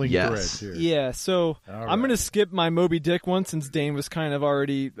dangling Yes. threads here. Yeah, so All I'm right. going to skip my Moby Dick one since Dane was kind of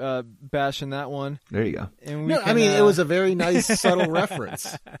already bashing that one. There you go. And No, I mean, it was a very nice, subtle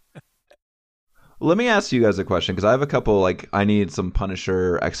reference. Let me ask you guys a question, because I have a couple, I need some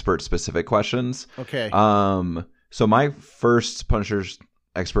Punisher expert-specific questions. Okay. So my first Punisher's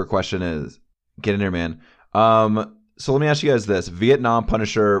expert question is, get in there, man. So let me ask you guys this. Vietnam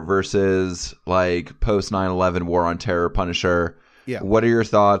Punisher versus, post 9/11 War on Terror Punisher. Yeah. What are your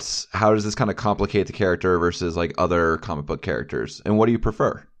thoughts? How does this kind of complicate the character versus, other comic book characters? And what do you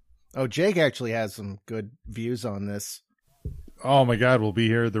prefer? Oh, Jake actually has some good views on this. Oh my God, we'll be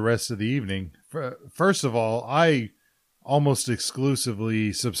here the rest of the evening. First of all, I almost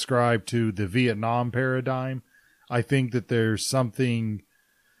exclusively subscribe to the Vietnam paradigm. I think that there's something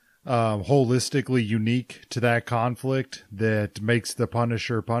holistically unique to that conflict that makes the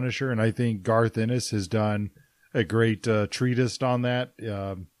Punisher Punisher, and I think Garth Ennis has done a great treatise on that.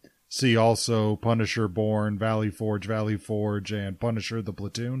 See also Punisher Born, Valley Forge, and Punisher the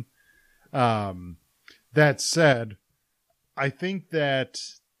Platoon. That said, I think that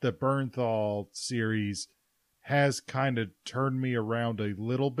the Bernthal series has kind of turned me around a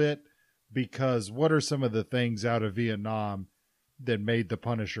little bit, because what are some of the things out of Vietnam that made the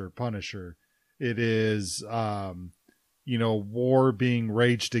Punisher Punisher? It is, war being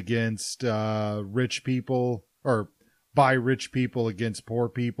raged against rich people, or by rich people against poor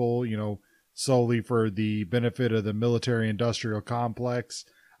people, solely for the benefit of the military-industrial complex.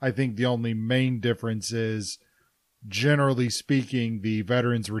 I think the only main difference is, generally speaking, the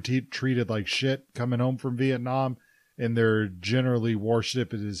veterans were treated like shit coming home from Vietnam, and they're generally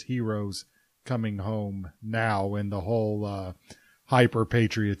worshipped as heroes coming home now in the whole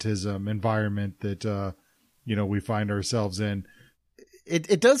hyper-patriotism environment that, we find ourselves in.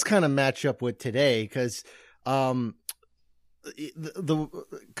 It does kind of match up with today, because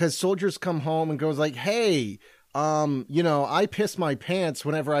because soldiers come home and goes like, hey, I piss my pants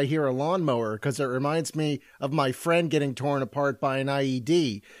whenever I hear a lawnmower because it reminds me of my friend getting torn apart by an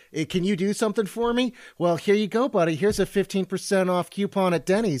IED. Can you do something for me? Well, here you go, buddy. Here's a 15% off coupon at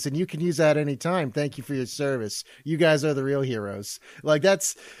Denny's, and you can use that anytime. Thank you for your service. You guys are the real heroes. They're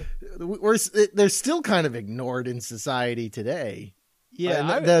still kind of ignored in society today.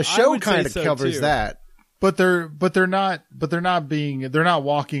 Yeah, the show kind of so covers too. that. But they're not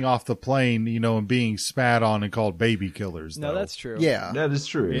walking off the plane, and being spat on and called baby killers. No, though. that's true. Yeah. That is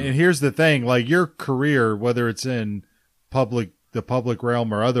true. And here's the thing, your career, whether it's in the public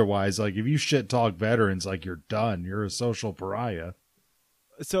realm or otherwise, if you shit talk veterans, you're done. You're a social pariah.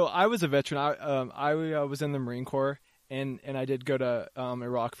 So I was a veteran. I was in the Marine Corps, and I did go to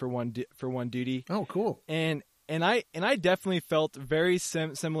Iraq for one duty. Oh, cool. And I definitely felt very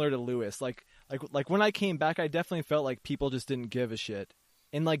similar to Lewis. Like when I came back, I definitely felt like people just didn't give a shit.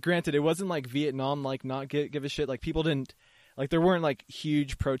 And granted, it wasn't like Vietnam, not give a shit. People didn't, there weren't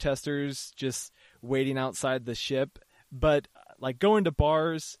huge protesters just waiting outside the ship. But going to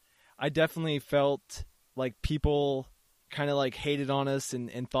bars, I definitely felt like people kind of hated on us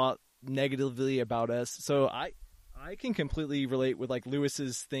and thought negatively about us. So I can completely relate with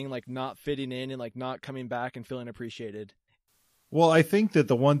Lewis's thing, not fitting in and not coming back and feeling appreciated. Well, I think that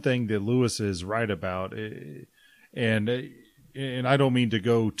the one thing that Lewis is right about, and I don't mean to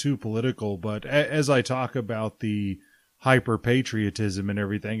go too political, but as I talk about the hyper-patriotism and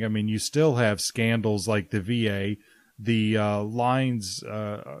everything, I mean, you still have scandals like the VA, the lines,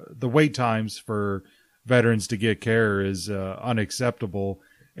 the wait times for veterans to get care is unacceptable.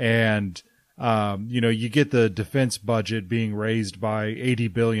 And, you get the defense budget being raised by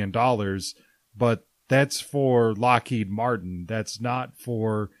 $80 billion, but that's for Lockheed Martin. That's not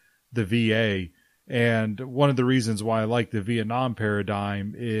for the VA. And one of the reasons why I like the Vietnam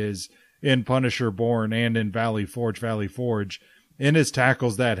paradigm is in Punisher Born and in Valley Forge, Ennis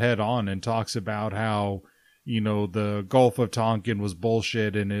tackles that head on and talks about how, the Gulf of Tonkin was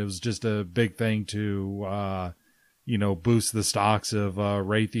bullshit and it was just a big thing to, boost the stocks of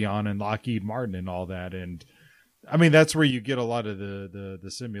Raytheon and Lockheed Martin and all that. And I mean, that's where you get a lot of the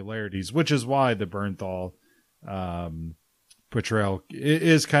similarities, which is why the Bernthal portrayal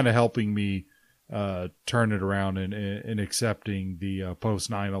is kind of helping me turn it around and accepting the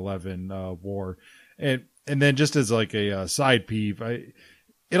post 9/11 war. And then just as like a side peeve,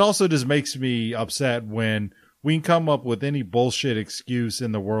 it also just makes me upset when we can come up with any bullshit excuse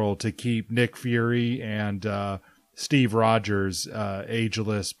in the world to keep Nick Fury and Steve Rogers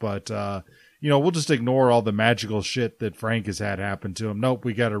ageless, but we'll just ignore all the magical shit that Frank has had happen to him. Nope,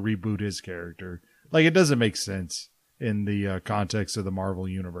 we got to reboot his character. Like, it doesn't make sense in the context of the Marvel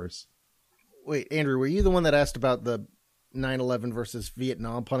universe. Wait, Andrew, were you the one that asked about the 9/11 versus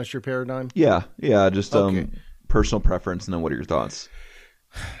Vietnam Punisher paradigm? Yeah, just Okay. personal preference, and then what are your thoughts?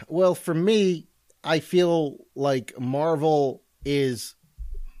 Well, for me, I feel like Marvel is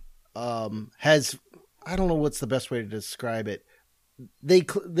has, I don't know what's the best way to describe it. They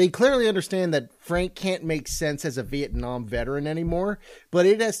clearly understand that Frank can't make sense as a Vietnam veteran anymore, but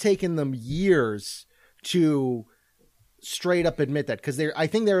it has taken them years to straight up admit that, because I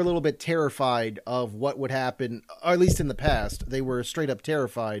think they're a little bit terrified of what would happen, or at least in the past, they were straight up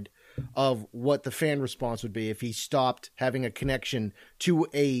terrified of what the fan response would be if he stopped having a connection to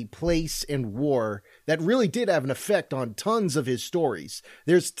a place in war that really did have an effect on tons of his stories.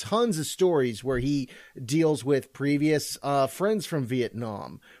 There's tons of stories where he deals with previous friends from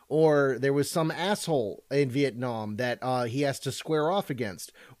Vietnam, or there was some asshole in Vietnam that he has to square off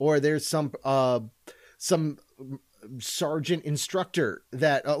against, or there's some sergeant instructor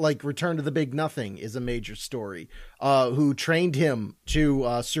that like Return to the Big Nothing is a major story, who trained him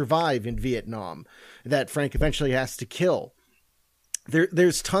to survive in Vietnam that Frank eventually has to kill.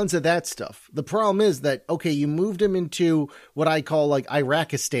 There's tons of that stuff. The problem is that, okay, you moved him into what I call like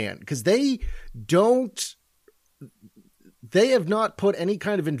Iraqistan, because they have not put any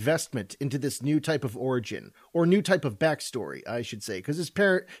kind of investment into this new type of origin, or new type of backstory, I should say, because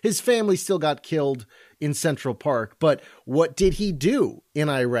his family still got killed in Central Park. But what did he do in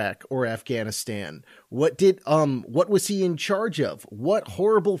Iraq or Afghanistan? What was he in charge of? What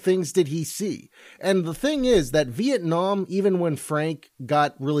horrible things did he see? And the thing is that Vietnam, even when Frank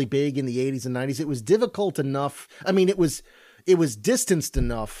got really big in the 80s and 90s, it was difficult enough. I mean, it was distanced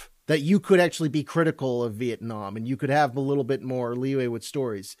enough that you could actually be critical of Vietnam and you could have a little bit more leeway with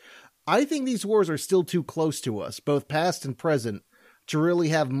stories. I think these wars are still too close to us, both past and present, to really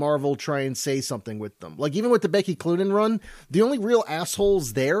have Marvel try and say something with them. Like, even with the Becky Cloonan run, the only real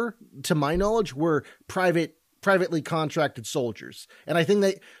assholes there, to my knowledge, were privately contracted soldiers. And I think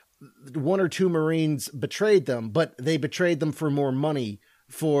that one or two Marines betrayed them, but they betrayed them for more money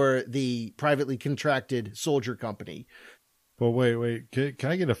for the privately contracted soldier company. But wait, can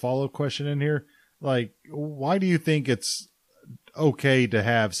I get a follow-up question in here? Like, why do you think it's okay to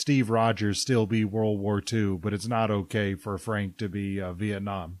have Steve Rogers still be World War II, but it's not okay for Frank to be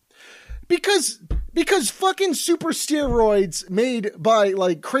Vietnam? Because fucking super steroids made by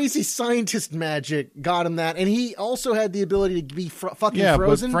like crazy scientist magic got him that, and he also had the ability to be fucking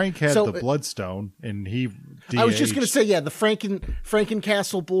frozen. But Frank had the Bloodstone, and he. I was just gonna say, yeah, the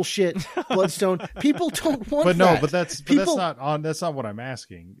Franken-Castle bullshit Bloodstone. People don't want but that. No, but that's not what I'm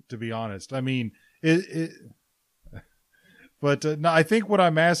asking. To be honest, I mean But no, I think what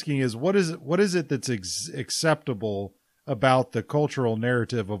I'm asking is what is it that's acceptable about the cultural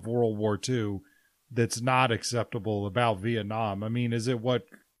narrative of World War II that's not acceptable about Vietnam? I mean, is it what?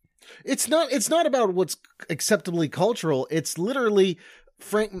 It's not about what's acceptably cultural. It's literally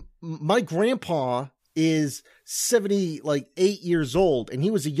Frank. My grandpa is 8 years old, and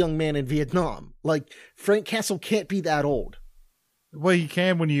he was a young man in Vietnam. Like, Frank Castle can't be that old. Well, you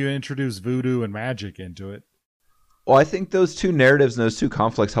can when you introduce voodoo and magic into it. Well, I think those two narratives and those two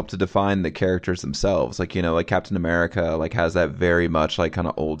conflicts help to define the characters themselves. Like, like Captain America, like, has that very much like kind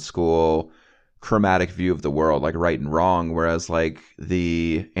of old school chromatic view of the world, like right and wrong. Whereas like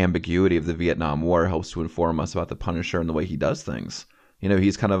the ambiguity of the Vietnam War helps to inform us about the Punisher and the way he does things.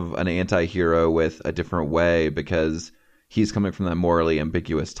 He's kind of an anti-hero with a different way because he's coming from that morally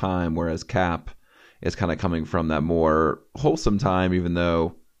ambiguous time, whereas Cap is kind of coming from that more wholesome time, even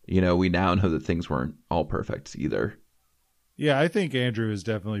though, we now know that things weren't all perfect either. Yeah, I think Andrew is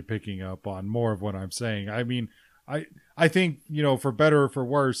definitely picking up on more of what I'm saying. I mean, I think, for better or for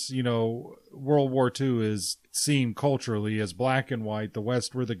worse, World War II is seen culturally as black and white. The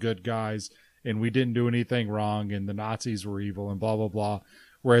West were the good guys, and we didn't do anything wrong, and the Nazis were evil, and blah, blah, blah.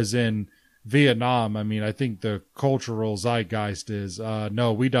 Whereas in Vietnam, I mean, I think the cultural zeitgeist is,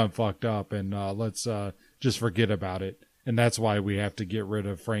 no, we done fucked up, and let's just forget about it. And that's why we have to get rid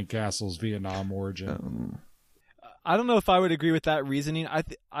of Frank Castle's Vietnam origin. I don't know if I would agree with that reasoning.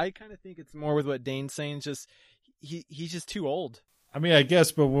 I kind of think it's more with what Dane's saying. Just he's just too old. I mean, I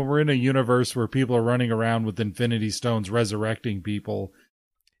guess, but when we're in a universe where people are running around with Infinity Stones resurrecting people,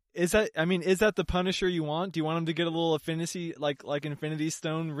 is that the Punisher you want? Do you want him to get a little affinity, like Infinity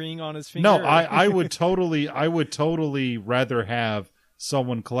Stone ring on his finger? No, I would totally rather have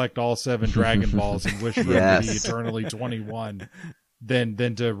someone collect all 7 Dragon Balls and wish for him to be eternally 21 than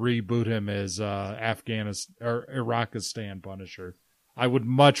to reboot him as Afghanistan or Iraqistan Punisher. I would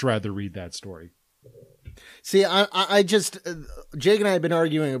much rather read that story. See, I just, Jake and I have been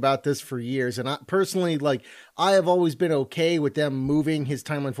arguing about this for years, and I personally, I have always been okay with them moving his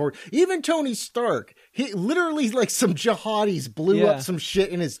timeline forward. Even Tony Stark, he literally, some jihadis blew up some shit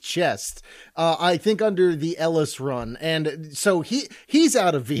in his chest, I think under the Ellis run, and so he's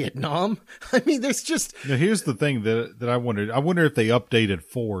out of Vietnam. I mean, there's just... Now, here's the thing that I wondered. I wonder if they updated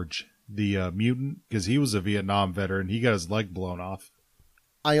Forge, the mutant, because he was a Vietnam veteran. He got his leg blown off.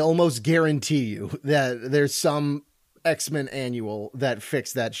 I almost guarantee you that there's some X-Men annual that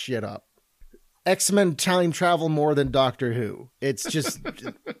fixed that shit up. X-Men time travel more than Doctor Who. It's just,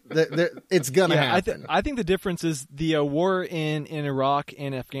 it's gonna happen. I think the difference is the war in Iraq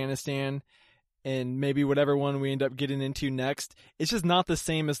and Afghanistan, and maybe whatever one we end up getting into next. It's just not the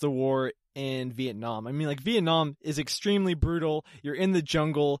same as the war in Vietnam. I mean, Vietnam is extremely brutal. You're in the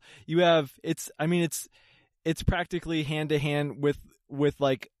jungle. You have it's practically hand to hand with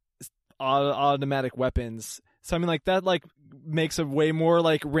automatic weapons. So I mean, that makes a way more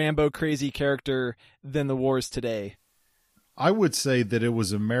Rambo crazy character than the wars today. I would say that it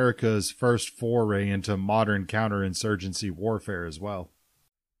was America's first foray into modern counterinsurgency warfare as well.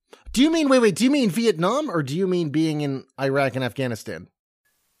 Do you mean do you mean Vietnam, or do you mean being in Iraq and Afghanistan?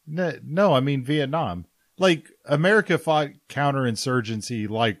 No, I mean Vietnam. America fought counterinsurgency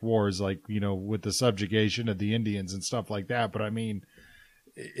wars, with the subjugation of the Indians and stuff like that. But I mean,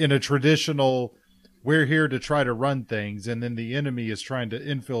 in a traditional, we're here to try to run things, and then the enemy is trying to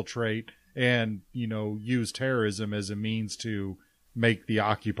infiltrate and, use terrorism as a means to make the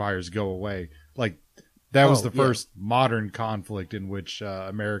occupiers go away. That was the first modern conflict in which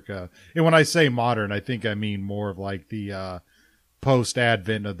America, and when I say modern, I think I mean more of the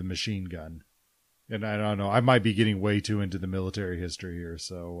post-advent of the machine gun. And I don't know, I might be getting way too into the military history here,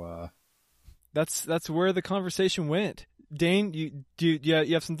 so that's where the conversation went. Dane, you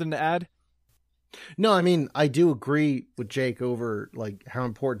have something to add? No, I mean, I do agree with Jake over how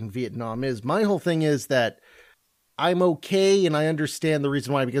important Vietnam is. My whole thing is that I'm okay, and I understand the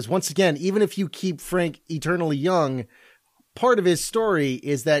reason why, because once again, even if you keep Frank eternally young, part of his story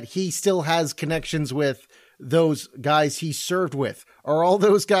is that he still has connections with those guys he served with. Are all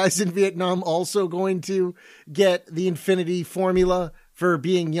those guys in Vietnam also going to get the Infinity Formula for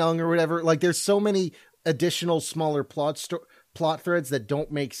being young or whatever? There's so many additional smaller plot threads that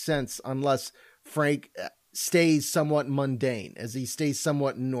don't make sense unless Frank stays somewhat mundane, as he stays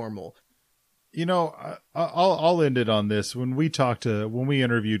somewhat normal. I'll end it on this. When we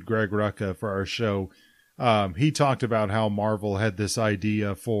interviewed Greg Rucka for our show, he talked about how Marvel had this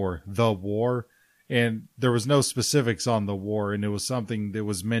idea for the war, and there was no specifics on the war, and it was something that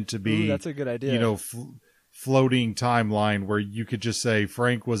was meant to be, that's a good idea. Floating timeline where you could just say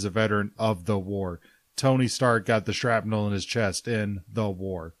Frank was a veteran of the war. Tony Stark got the shrapnel in his chest in the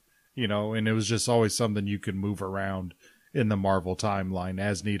war, and it was just always something you could move around in the Marvel timeline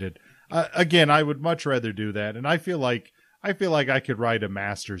as needed. Again, I would much rather do that, and I feel like I could write a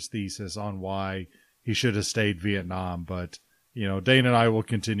master's thesis on why he should have stayed Vietnam, but Dane and I will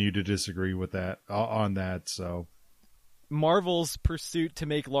continue to disagree with that on that. So Marvel's pursuit to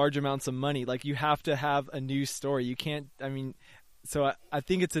make large amounts of money, you have to have a new story. You can't. I mean, so I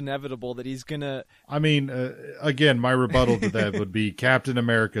think it's inevitable that he's gonna. I mean, again, my rebuttal to that would be Captain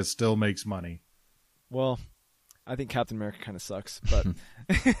America still makes money. Well, I think Captain America kind of sucks, but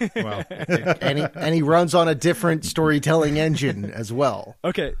well, and he runs on a different storytelling engine as well.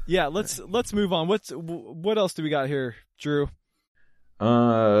 Okay, yeah, let's move on. What else do we got here, Drew?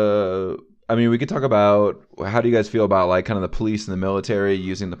 I mean, we could talk about how do you guys feel about kind of the police and the military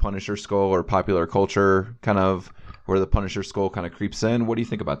using the Punisher skull, or popular culture, kind of where the Punisher skull kind of creeps in. What do you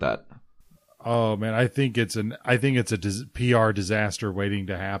think about that? Oh man, I think it's a PR disaster waiting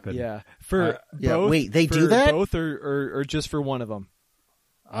to happen. Yeah, for both. Yeah, wait, they do that? Both, or just for one of them?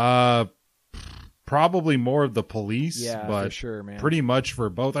 Probably more of the police. Yeah, but for sure, man. Pretty much for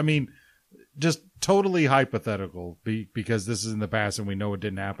both. I mean, just totally hypothetical because this is in the past and we know it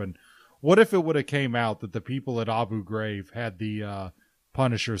didn't happen. What if it would have came out that the people at Abu Ghraib had the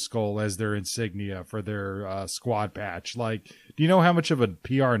Punisher skull as their insignia for their squad patch? Do you know how much of a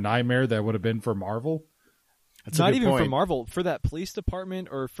PR nightmare that would have been for Marvel? That's not even for Marvel, for that police department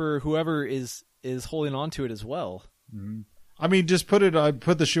or for whoever is holding on to it as well. Mm-hmm. I mean, just put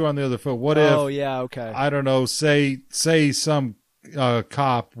the shoe on the other foot. What Oh, if, yeah, okay. I don't know, say some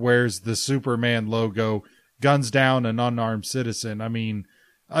cop wears the Superman logo, guns down an unarmed citizen. I mean,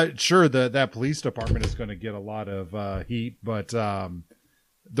 sure, that police department is going to get a lot of heat, but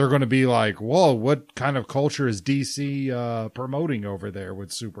they're going to be like, whoa, what kind of culture is DC promoting over there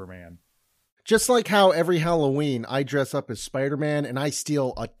with Superman? Just like how every Halloween I dress up as Spider-Man and I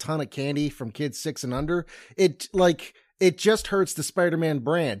steal a ton of candy from kids 6 and under. It just hurts the Spider-Man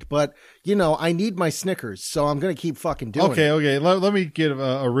brand, but I need my Snickers, so I'm going to keep fucking doing it. Okay. Let me give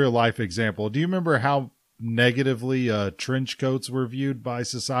a real life example. Do you remember how negatively trench coats were viewed by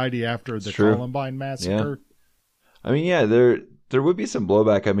society after the Columbine massacre? Yeah. I mean, yeah, there would be some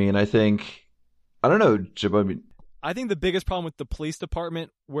blowback. I mean, I don't know, Jim. I mean, I think the biggest problem with the police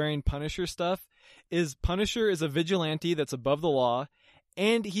department wearing Punisher stuff is Punisher is a vigilante that's above the law,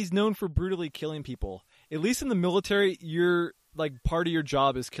 and he's known for brutally killing people. At least in the military, you're like part of your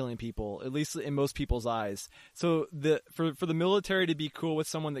job is killing people, at least in most people's eyes. So for the military to be cool with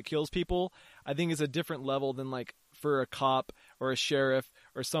someone that kills people, I think is a different level than like for a cop or a sheriff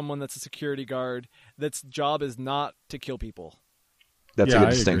or someone that's a security guard that's job is not to kill people. That's a good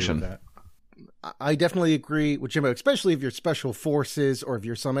distinction. I definitely agree with Jimbo, especially if you're special forces or if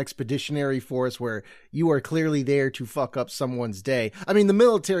you're some expeditionary force where you are clearly there to fuck up someone's day. I mean, the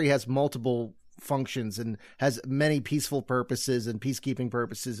military has multiple functions and has many peaceful purposes and peacekeeping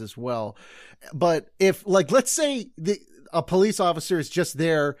purposes as well. But if, like, let's say a police officer is just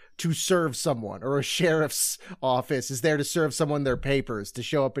there to serve someone, or a sheriff's office is there to serve someone their papers to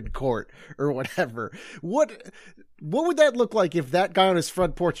show up in court or whatever, what would that look like if that guy on his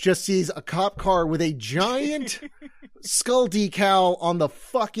front porch just sees a cop car with a giant skull decal on the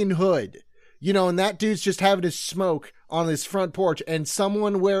fucking hood, and that dude's just having his smoke on his front porch, and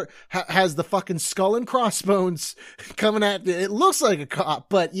someone has the fucking skull and crossbones coming at you. It looks like a cop,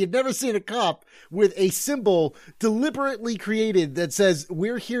 but you've never seen a cop with a symbol deliberately created that says,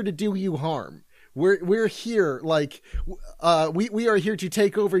 "We're here to do you harm. We're here, like, we are here to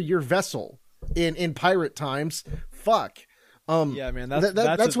take over your vessel in pirate times." Fuck. Yeah, man,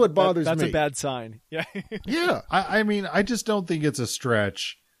 that's what bothers me. That's a bad sign. Yeah. Yeah. I mean, I just don't think it's a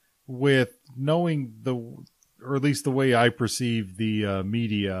stretch with knowing or at least the way I perceive the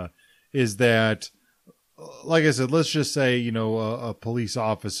media is that, like I said, let's just say, a police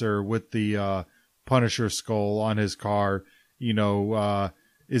officer with the Punisher skull on his car,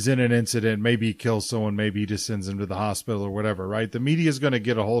 is in an incident, maybe he kills someone, maybe he just sends him to the hospital or whatever, right? The media is going to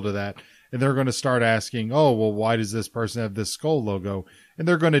get a hold of that, and they're going to start asking, oh, well, why does this person have this skull logo? And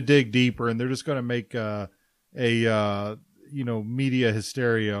they're going to dig deeper, and they're just going to make media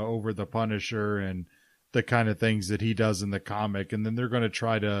hysteria over the Punisher and the kind of things that he does in the comic. And then they're going to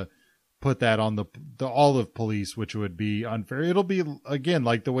try to put that on the olive police, which would be unfair. It'll be, again,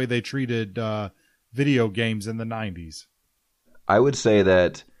 like the way they treated video games in the 90s. I would say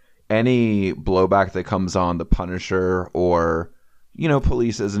that any blowback that comes on the Punisher or,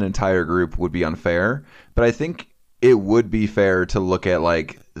 police as an entire group would be unfair. But I think it would be fair to look at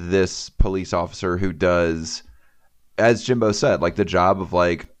like this police officer who does, as Jimbo said, like the job of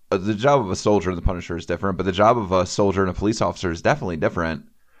a soldier and the Punisher is different, but the job of a soldier and a police officer is definitely different.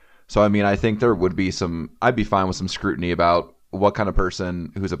 So, I mean, I think there would be I'd be fine with some scrutiny about what kind of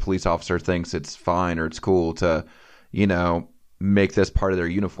person who's a police officer thinks it's fine or it's cool to, make this part of their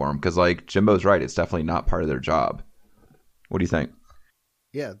uniform. Because, like, Jimbo's right, it's definitely not part of their job. What do you think?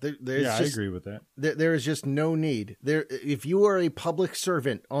 Yeah, I agree with that. There is just no need. If you are a public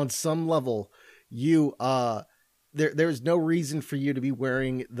servant on some level, you there's no reason for you to be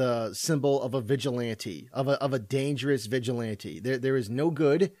wearing the symbol of a vigilante, of a dangerous vigilante. There is no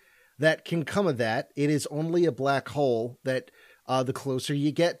good that can come of that. It is only a black hole that the closer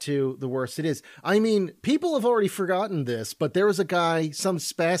you get to, the worse it is. I mean, people have already forgotten this, but there was a guy, some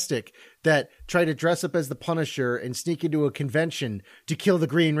spastic, that tried to dress up as the Punisher and sneak into a convention to kill the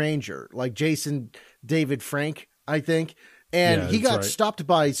Green Ranger, like Jason David Frank, I think. And he got stopped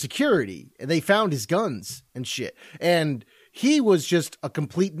by security, and they found his guns and shit. And he was just a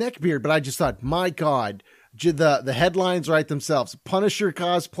complete neckbeard, but I just thought, my God, the headlines write themselves. Punisher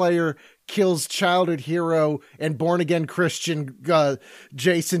cosplayer kills childhood hero and born-again Christian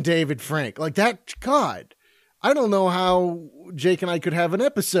Jason David Frank. Like that, God, I don't know how Jake and I could have an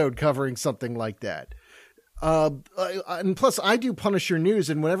episode covering something like that. And plus, I do Punisher news,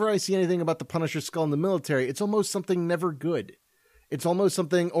 and whenever I see anything about the Punisher skull in the military, it's almost something never good. It's almost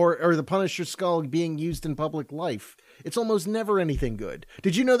something, or the Punisher skull being used in public life. It's almost never anything good.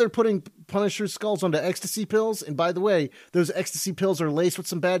 Did you know they're putting Punisher skulls onto ecstasy pills? And by the way, those ecstasy pills are laced with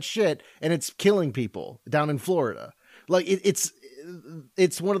some bad shit, and it's killing people down in Florida. Like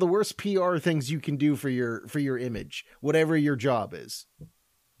it's one of the worst PR things you can do for your image, whatever your job is.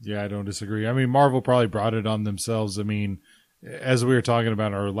 Yeah, I don't disagree. I mean, Marvel probably brought it on themselves. I mean, as we were talking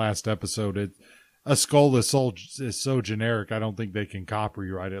about in our last episode, a skull is so generic, I don't think they can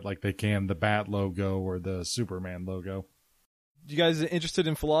copyright it like they can the Bat logo or the Superman logo. You guys interested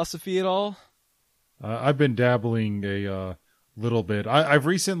in philosophy at all? I've been dabbling a little bit. I've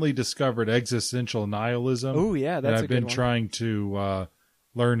recently discovered existential nihilism. Oh, yeah, that's and a I've good been one. trying to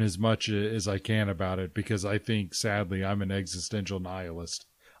learn as much as I can about it because I think, sadly, I'm an existential nihilist.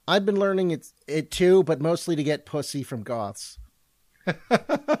 I've been learning it too, but mostly to get pussy from goths.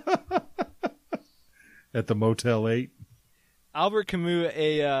 At the Motel 8. Albert Camus,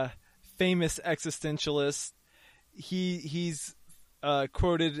 a famous existentialist, he's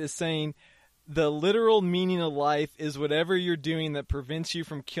quoted as saying, "The literal meaning of life is whatever you're doing that prevents you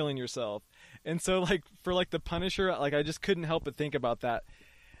from killing yourself." And so, like, for like the Punisher, like, I just couldn't help but think about that.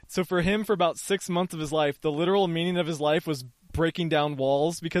 So for him, for about 6 months of his life, the literal meaning of his life was breaking down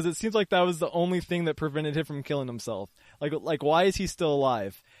walls, because it seems like that was the only thing that prevented him from killing himself. Like why is he still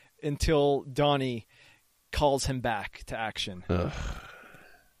alive until Donnie calls him back to action? I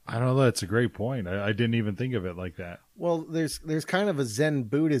don't know. That's a great point. I didn't even think of it like that. Well, there's kind of a Zen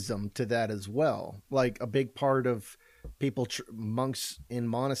Buddhism to that as well. Like a big part of people, monks in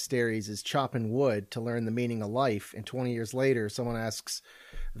monasteries, is chopping wood to learn the meaning of life. And 20 years later, someone asks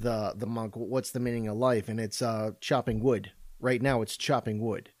the monk, "What's the meaning of life?" And it's chopping wood. Right now, it's chopping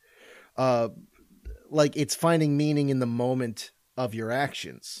wood. Like it's finding meaning in the moment of your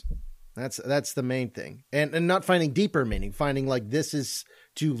actions. That's the main thing, and not finding deeper meaning. Finding like this is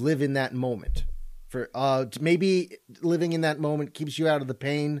to live in that moment. For maybe living in that moment keeps you out of the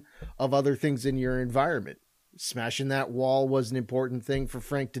pain of other things in your environment. Smashing that wall was an important thing for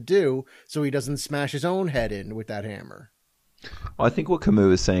Frank to do, so he doesn't smash his own head in with that hammer. Well, I think what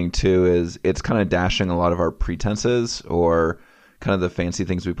Camus is saying too is it's kind of dashing a lot of our pretenses or kind of the fancy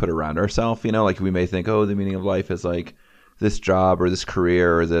things we put around ourselves. You know, like we may think, oh, the meaning of life is like this job or this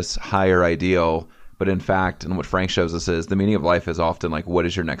career or this higher ideal. But in fact, and what Frank shows us is the meaning of life is often like, what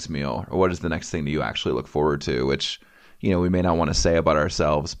is your next meal, or what is the next thing that you actually look forward to, which, you know, we may not want to say about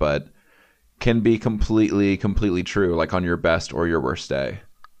ourselves, but can be completely true, like on your best or your worst day.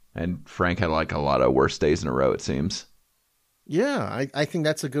 And Frank had like a lot of worst days in a row, it seems. Yeah, I think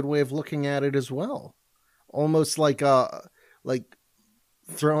that's a good way of looking at it as well. Almost like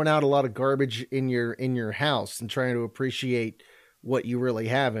throwing out a lot of garbage in your house and trying to appreciate what you really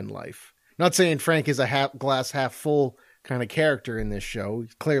have in life. Not saying Frank is a glass half full kind of character in this show. He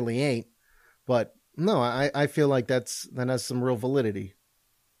clearly ain't. But no, I feel like that has some real validity.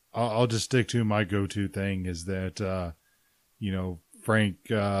 I'll just stick to my go-to thing is that, Frank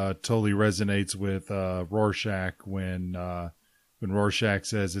totally resonates with Rorschach when Rorschach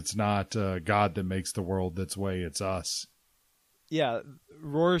says it's not God that makes the world that's way, it's us. Yeah,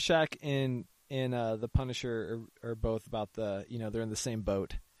 Rorschach and the Punisher are both about they're in the same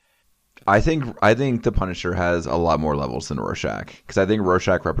boat. I think the Punisher has a lot more levels than Rorschach, because I think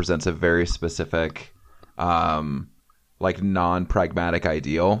Rorschach represents a very specific, like non-pragmatic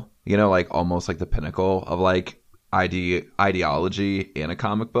ideal. You know, like almost like the pinnacle of like ideology in a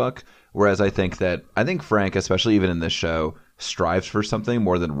comic book. Whereas I think Frank, especially even in this show, strives for something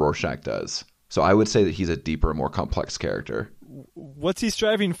more than Rorschach does. So I would say that he's a deeper, more complex character. What's he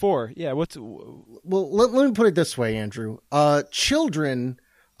striving for? Yeah, well, let me put it this way, Andrew. Children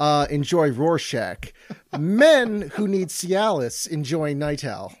enjoy Rorschach. Men who need Cialis enjoy Night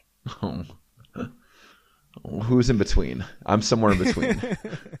Owl. Oh. Who's in between? I'm somewhere in between.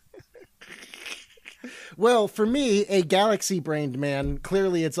 Well, for me, a galaxy-brained man,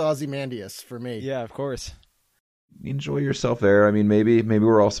 clearly it's Ozymandias for me. Yeah, of course. Enjoy yourself there. I mean, maybe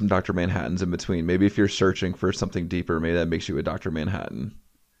we're all some Dr. Manhattans in between. Maybe if you're searching for something deeper, maybe that makes you a Dr. Manhattan.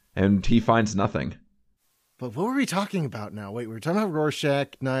 And he finds nothing. But what were we talking about now? Wait, we were talking about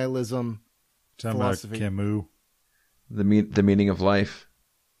Rorschach, nihilism, philosophy. About Camus. The meaning of life.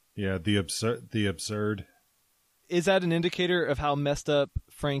 Yeah, the absurd. Is that an indicator of how messed up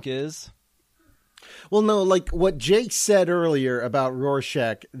Frank is? Well, no, like what Jake said earlier about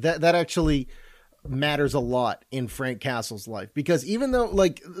Rorschach, that actually matters a lot in Frank Castle's life, because even though,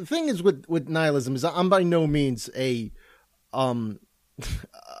 like, the thing is with nihilism is I'm by no means a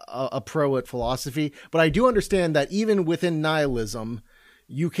pro at philosophy, but I do understand that even within nihilism,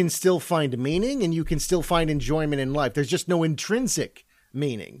 you can still find meaning and you can still find enjoyment in life. There's just no intrinsic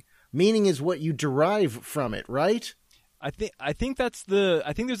meaning. Meaning is what you derive from it, right? I think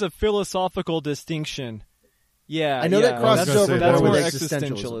there's a philosophical distinction. Yeah, I know that crosses over that's more more with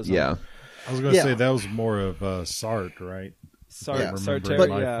existentialism. Yeah. I was going to Yeah. say that was more of Sartre, right? Yeah. Sartre,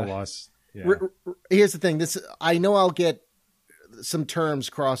 my yeah. philosophy. Yeah. Here's the thing. I know I'll get some terms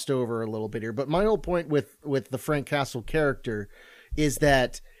crossed over a little bit here, but my whole point with the Frank Castle character is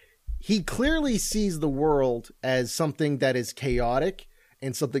that he clearly sees the world as something that is chaotic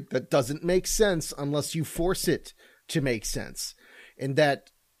and something that doesn't make sense unless you force it to make sense, and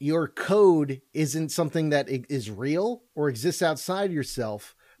that your code isn't something that is real or exists outside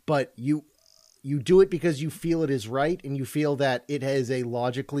yourself, but you do it because you feel it is right and you feel that it has a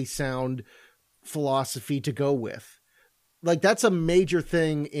logically sound philosophy to go with. Like, that's a major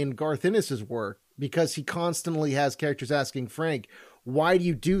thing in Garth Ennis's work, because he constantly has characters asking Frank, why do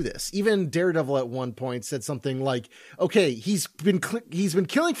you do this? Even Daredevil at one point said something like, okay, he's been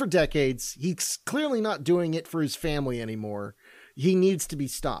killing for decades. He's clearly not doing it for his family anymore. He needs to be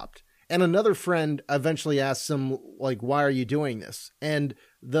stopped. And another friend eventually asks him, like, why are you doing this? And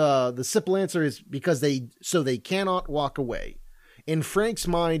the simple answer is because they cannot walk away. In Frank's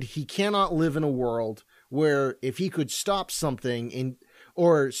mind, he cannot live in a world where if he could stop something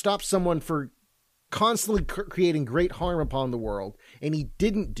or stop someone for constantly creating great harm upon the world, and he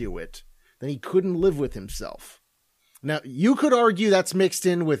didn't do it, then he couldn't live with himself. Now, you could argue that's mixed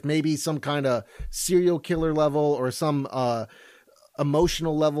in with maybe some kind of serial killer level or some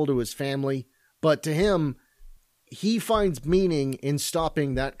emotional level to his family, but to him, he finds meaning in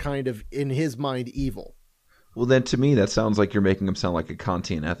stopping that kind of, in his mind, evil. Well, then to me, that sounds like you're making him sound like a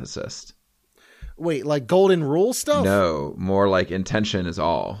Kantian ethicist. Wait, like golden rule stuff? No, more like intention is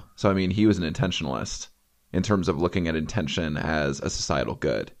all. So, I mean, he was an intentionalist in terms of looking at intention as a societal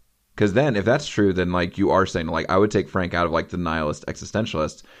good. Because then, if that's true, then like you are saying, like I would take Frank out of like the nihilist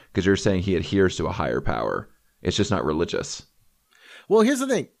existentialist, because you're saying he adheres to a higher power. It's just not religious. Well, here's the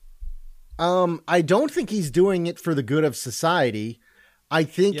thing. I don't think he's doing it for the good of society. I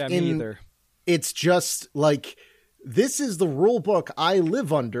think Yeah, me either. It's just like, this is the rule book I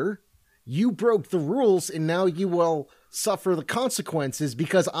live under. You broke the rules, and now you will suffer the consequences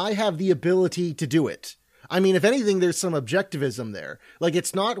because I have the ability to do it. I mean, if anything, there's some objectivism there. Like,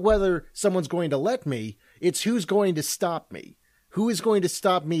 it's not whether someone's going to let me, it's who's going to stop me. Who is going to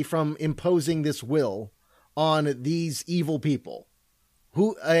stop me from imposing this will on these evil people?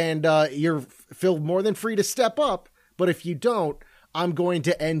 You're feel more than free to step up, but if you don't, I'm going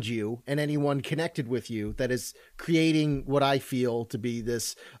to end you and anyone connected with you that is creating what I feel to be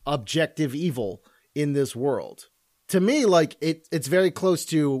this objective evil in this world. To me, like, it's very close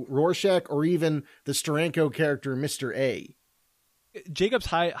to Rorschach or even the Steranko character, Mr. A. Jacob's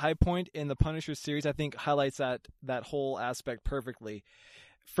high point in the Punisher series, I think, highlights that whole aspect perfectly.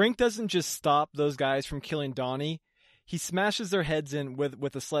 Frank doesn't just stop those guys from killing Donnie. He smashes their heads in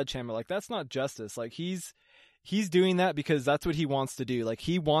with a sledgehammer. Like, that's not justice. Like, he's doing that because that's what he wants to do. Like,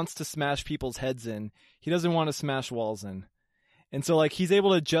 he wants to smash people's heads in. He doesn't want to smash walls in. And so, like, he's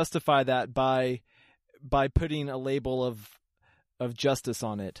able to justify that by putting a label of justice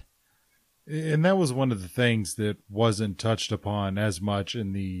on it. And that was one of the things that wasn't touched upon as much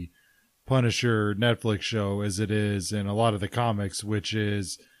in the Punisher Netflix show as it is in a lot of the comics, which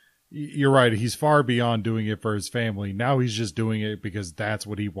is, you're right, he's far beyond doing it for his family. Now he's just doing it because that's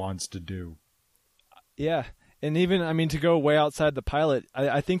what he wants to do. Yeah. And even, I mean, to go way outside the pilot,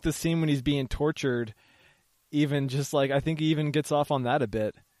 I think the scene when he's being tortured, even just like, I think he even gets off on that a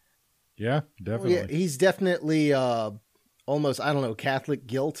bit. Yeah, definitely. Yeah, he's definitely almost, I don't know, Catholic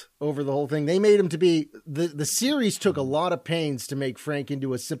guilt over the whole thing. They made him to be, the series took a lot of pains to make Frank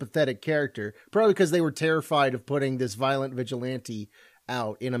into a sympathetic character, probably because they were terrified of putting this violent vigilante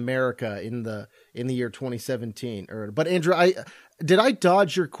out in America in the year 2017. But Andrew, did I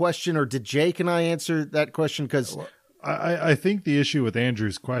dodge your question, or did Jake and I answer that question? Because I think the issue with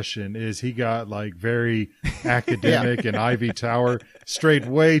Andrew's question is he got like very academic and Ivy Tower, strayed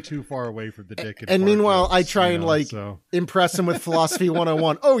way too far away from the dick. And meanwhile, I try and impress him with Philosophy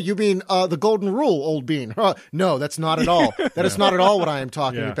 101. Oh, you mean the Golden Rule, old bean? No, that's not at all. That is not at all what I am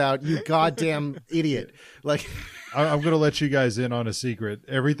talking about. You goddamn idiot! Like, I'm going to let you guys in on a secret.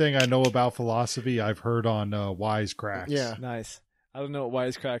 Everything I know about philosophy, I've heard on Wisecracks. Yeah, nice. I don't know what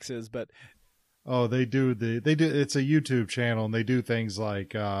Wisecracks is, but oh, they do. It's a YouTube channel, and they do things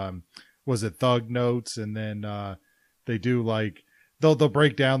like, was it Thug Notes? And then they do like they'll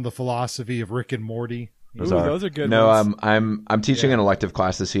break down the philosophy of Rick and Morty. Those are good. No, ones. I'm teaching an elective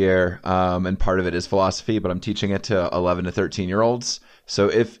class this year, and part of it is philosophy, but I'm teaching it to 11 to 13-year-olds. So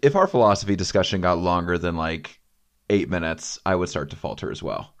if our philosophy discussion got longer than like 8 minutes, I would start to falter as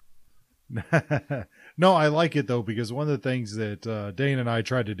well. No, I like it though, because one of the things that Dane and I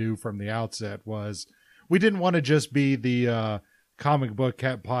tried to do from the outset was we didn't want to just be the comic book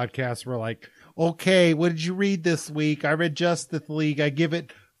podcasts were like, okay, what did you read this week? I read Justice League. I give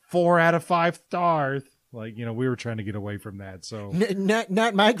it 4 out of 5 stars. Like, you know, we were trying to get away from that. So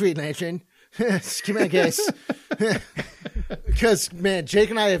not my Green Lantern. Come on, guys. Because, man, Jake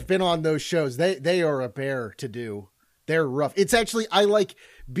and I have been on those shows. They are a bear to do. They're rough. It's actually, I like,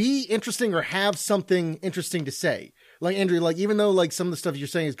 be interesting or have something interesting to say. Like, Andrew, like, even though, like, some of the stuff you're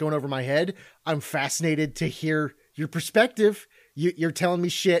saying is going over my head, I'm fascinated to hear your perspective. You're telling me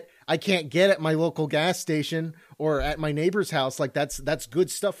shit I can't get at my local gas station or at my neighbor's house. Like, that's good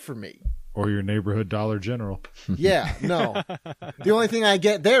stuff for me. Or your neighborhood Dollar General. Yeah, no. The only thing I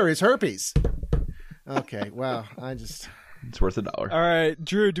get there is herpes. Okay, wow. It's worth $1. All right,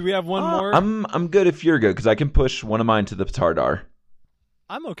 Drew, do we have one more? I'm good if you're good, because I can push one of mine to the Petardar.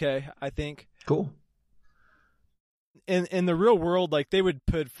 I'm okay, I think. Cool. In the real world, like, they would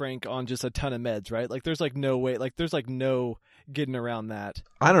put Frank on just a ton of meds, right? Like, there's like no way, like, there's like no getting around that.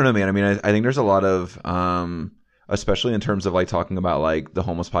 I don't know, man. I mean, I think there's a lot of, especially in terms of like talking about like the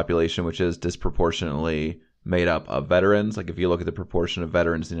homeless population, which is disproportionately made up of veterans. Like, if you look at the proportion of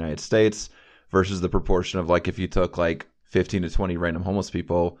veterans in the United States versus the proportion of like if you took like 15 to 20 random homeless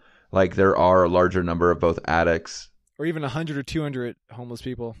people, like there are a larger number of both addicts. Or even 100 or 200 homeless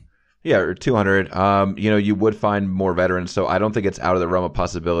people. Yeah, or 200. You know, you would find more veterans. So I don't think it's out of the realm of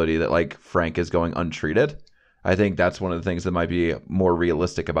possibility that like Frank is going untreated. I think that's one of the things that might be more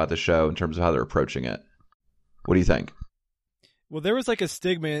realistic about the show in terms of how they're approaching it. What do you think? Well, there was like a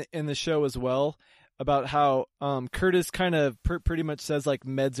stigma in the show as well about how Curtis kind of pretty much says like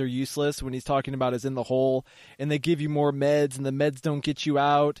meds are useless when he's talking about is in the hole, and they give you more meds and the meds don't get you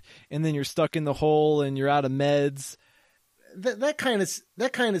out, and then you're stuck in the hole and you're out of meds. That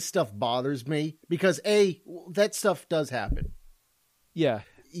kind of stuff bothers me because that stuff does happen. Yeah.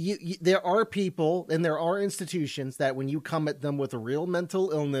 There are people and there are institutions that when you come at them with a real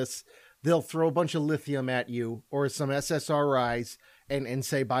mental illness, they'll throw a bunch of lithium at you or some SSRIs and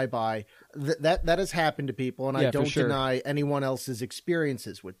say bye-bye. That has happened to people, and I don't deny anyone else's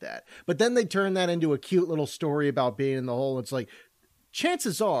experiences with that. But then they turn that into a cute little story about being in the hole. It's like,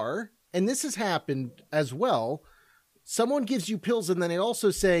 chances are, and this has happened as well, someone gives you pills and then they also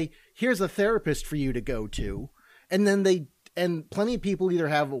say, here's a therapist for you to go to. And then plenty of people either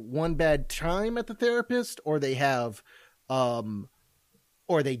have one bad time at the therapist or they have,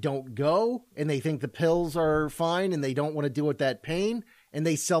 or they don't go and they think the pills are fine and they don't want to deal with that pain and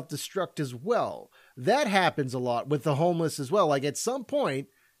they self-destruct as well. That happens a lot with the homeless as well. Like at some point,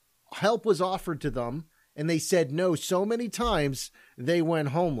 help was offered to them and they said no so many times they went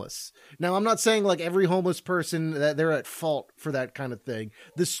homeless. Now, I'm not saying like every homeless person that they're at fault for that kind of thing.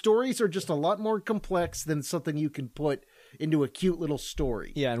 The stories are just a lot more complex than something you can put into a cute little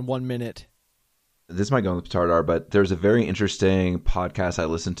story. Yeah, in 1 minute. This might go on the Petardar, but there's a very interesting podcast I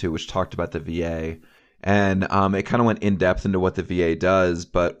listened to which talked about the VA. And it kind of went in depth into what the VA does.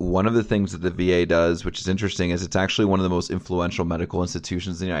 But one of the things that the VA does, which is interesting, is it's actually one of the most influential medical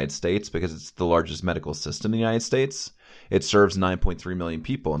institutions in the United States because it's the largest medical system in the United States. It serves 9.3 million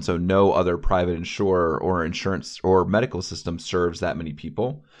people. And so no other private insurer or insurance or medical system serves that many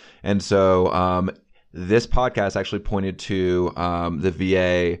people. And so this podcast actually pointed to the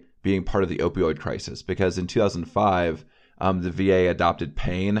VA being part of the opioid crisis because in 2005, the VA adopted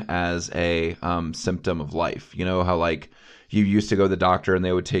pain as a symptom of life. You know how like you used to go to the doctor and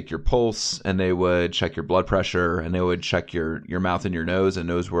they would take your pulse and they would check your blood pressure and they would check your mouth and your nose, and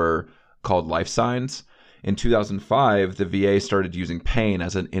those were called life signs. In 2005, the VA started using pain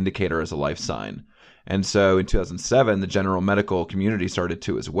as an indicator as a life sign. And so in 2007, the general medical community started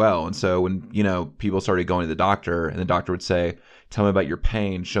to as well. And so when, you know, people started going to the doctor and the doctor would say, tell me about your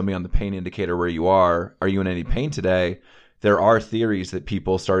pain, show me on the pain indicator where you are you in any pain today? There are theories that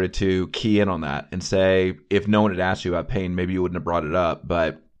people started to key in on that and say, if no one had asked you about pain, maybe you wouldn't have brought it up.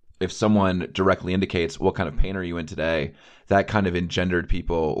 But if someone directly indicates what kind of pain are you in today, that kind of engendered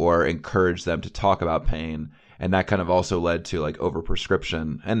people or encouraged them to talk about pain. And that kind of also led to like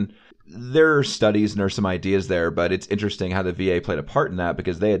overprescription. And there are studies and there's some ideas there, but it's interesting how the VA played a part in that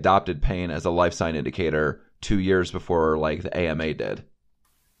because they adopted pain as a life sign indicator 2 years before like the AMA did.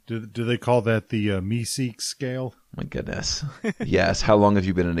 Do they call that the Meeseeks scale? My goodness. Yes. How long have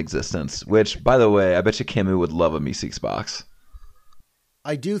you been in existence? Which, by the way, I bet you Camus would love a Meeseeks box.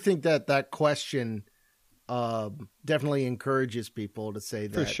 I do think that question definitely encourages people to say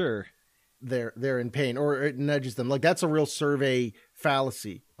that for sure they're in pain, or it nudges them. Like that's a real survey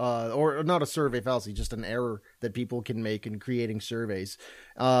fallacy, or not a survey fallacy, just an error that people can make in creating surveys.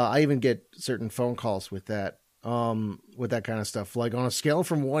 I even get certain phone calls with that kind of stuff. Like on a scale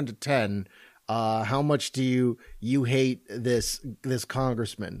from 1 to 10, How much do you hate this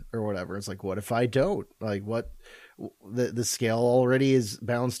congressman or whatever? It's like, what if I don't? Like, what? The scale already is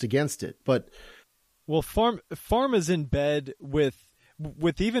balanced against it. But well, Farm is in bed with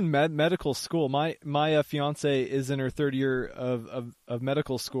even medical school. My fiance is in her third year of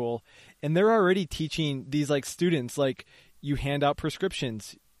medical school, and they're already teaching these like students, like, you hand out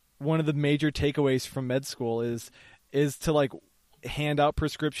prescriptions. One of the major takeaways from med school is to like hand out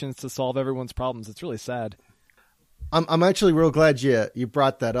prescriptions to solve everyone's problems. It's really sad. I'm actually real glad you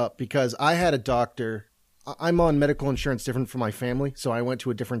brought that up, because I had a doctor. I'm on medical insurance different from my family, so I went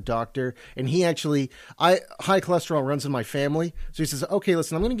to a different doctor, and he actually, high cholesterol runs in my family, so he says, okay,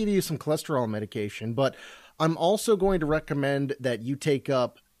 listen, I'm going to give you some cholesterol medication, but I'm also going to recommend that you take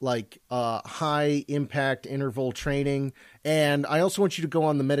up like high impact interval training, and I also want you to go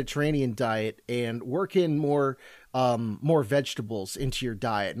on the Mediterranean diet and work in more vegetables into your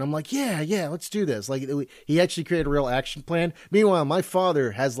diet. And I'm like, yeah, let's do this. Like, he actually created a real action plan. Meanwhile, my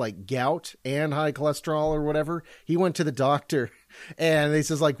father has like gout and high cholesterol or whatever. He went to the doctor, and he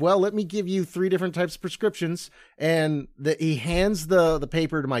says like, well, let me give you 3 different types of prescriptions. And he hands the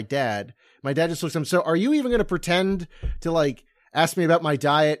paper to my dad. My dad just looks at him. So are you even going to pretend to like ask me about my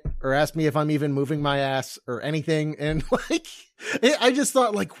diet or ask me if I'm even moving my ass or anything? And like, I just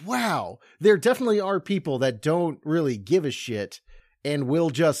thought like, wow, there definitely are people that don't really give a shit and will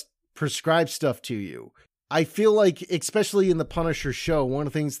just prescribe stuff to you. I feel like, especially in the Punisher show, one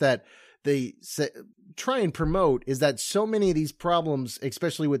of the things that they try and promote is that so many of these problems,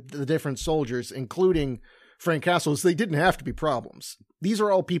 especially with the different soldiers, including Frank Castle, they didn't have to be problems. These are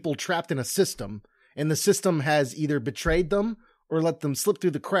all people trapped in a system, and the system has either betrayed them or let them slip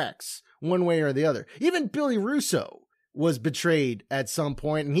through the cracks one way or the other. Even Billy Russo was betrayed at some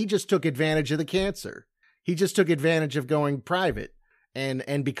point, and he just took advantage of the cancer. He just took advantage of going private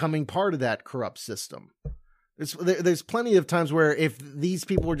and becoming part of that corrupt system. There's plenty of times where if these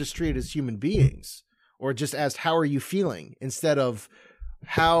people were just treated as human beings, or just asked, how are you feeling? Instead of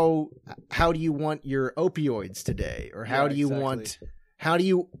how do you want your opioids today? Or how do you want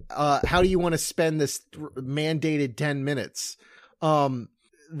to spend this mandated 10 minutes?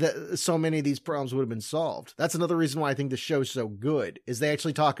 So many of these problems would have been solved. That's another reason why I think the show's so good, is they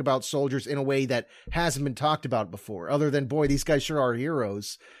actually talk about soldiers in a way that hasn't been talked about before. Other than, boy, these guys sure are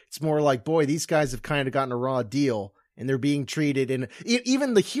heroes. It's more like, boy, these guys have kind of gotten a raw deal, and they're being treated in,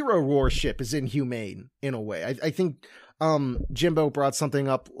 even the hero warship is inhumane in a way. I think Jimbo brought something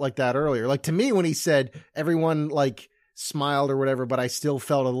up like that earlier. Like, to me, when he said everyone like smiled or whatever, but I still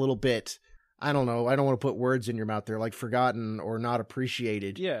felt a little bit, I don't know, I don't want to put words in your mouth there, like forgotten or not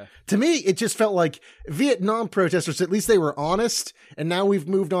appreciated. Yeah. To me, it just felt like Vietnam protesters, at least they were honest, and now we've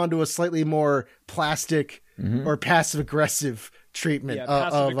moved on to a slightly more plastic or passive-aggressive treatment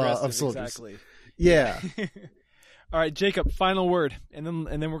of soldiers. Exactly. Yeah. All right, Jacob, final word, and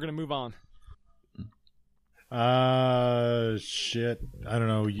then we're going to move on. Shit. I don't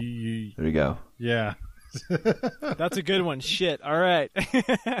know. There you go. Yeah. That's a good one. Shit. All right.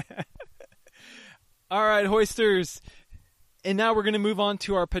 All right, Hoisters. And now we're going to move on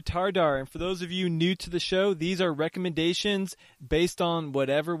to our Petardar. And for those of you new to the show, these are recommendations based on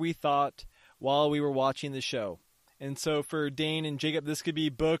whatever we thought while we were watching the show. And so for Dane and Jacob, this could be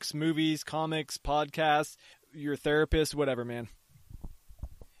books, movies, comics, podcasts, your therapist, whatever, man.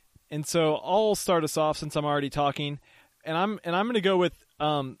 And so I'll start us off since I'm already talking. And I'm going to go with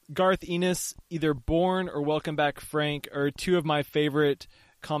Garth Ennis, either Born or Welcome Back Frank, are 2 of my favorite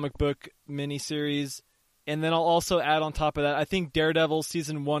comic book miniseries. And then I'll also add on top of that, I think Daredevil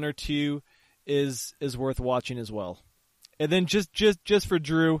season 1 or 2 is worth watching as well. And then just for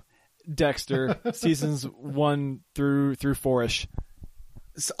Drew, Dexter seasons 1 through 4ish.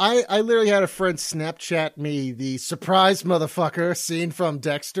 So I literally had a friend Snapchat me the surprise motherfucker scene from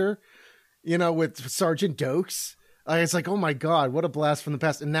Dexter, with Sergeant Dokes. It's like, oh my God, what a blast from the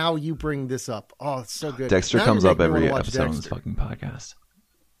past. And now you bring this up. Oh, it's so good. Dexter now comes up every episode Dexter. On this fucking podcast.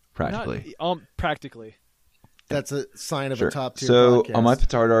 Practically. Practically. That's a sign of sure. a top tier So podcast. On my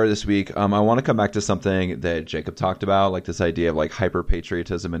Petardar this week, I want to come back to something that Jacob talked about, like this idea of like hyper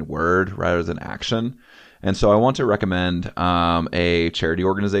patriotism in word rather than action. And so I want to recommend a charity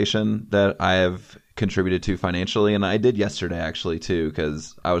organization that I have contributed to financially, and I did yesterday actually too,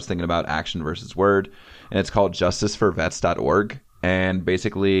 because I was thinking about action versus word, and it's called justiceforvets.org. And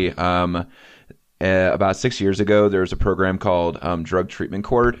basically about 6 years ago, there was a program called Drug Treatment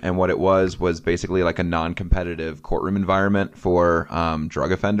Court, and what it was basically like a non-competitive courtroom environment for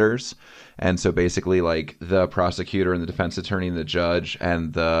drug offenders. And so basically like the prosecutor and the defense attorney and the judge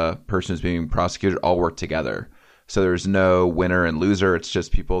and the person who's being prosecuted all work together. So there's no winner and loser. It's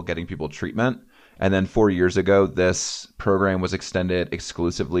just people getting people treatment. And then 4 years ago, this program was extended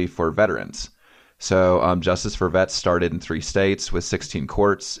exclusively for veterans. So Justice for Vets started in 3 states with 16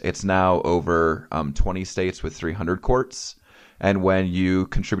 courts. It's now over 20 states with 300 courts. And when you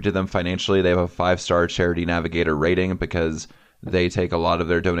contribute to them financially, they have a 5-star Charity Navigator rating because they take a lot of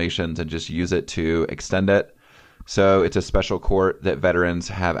their donations and just use it to extend it. So it's a special court that veterans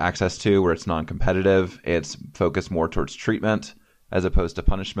have access to where it's non-competitive. It's focused more towards treatment as opposed to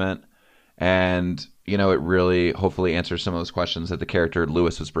punishment. And, you know, it really hopefully answers some of those questions that the character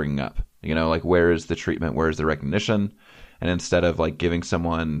Lewis was bringing up. You know, like, where is the treatment? Where is the recognition? And instead of like giving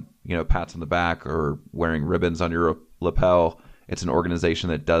someone, you know, pats on the back or wearing ribbons on your lapel, it's an organization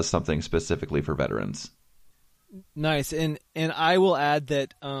that does something specifically for veterans. Nice. And I will add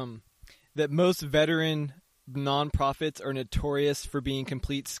that that most veteran nonprofits are notorious for being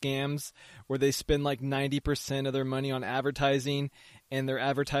complete scams where they spend like 90% of their money on advertising, and their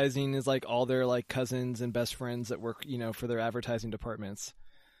advertising is like all their like cousins and best friends that work, you know, for their advertising departments.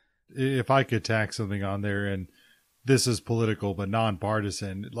 If I could tack something on there, and this is political but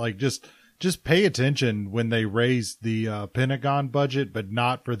nonpartisan, like just pay attention when they raise the Pentagon budget, but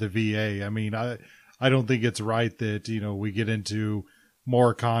not for the VA. I mean, I don't think it's right that, you know, we get into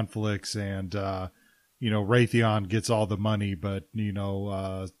more conflicts and, you know, Raytheon gets all the money, but, you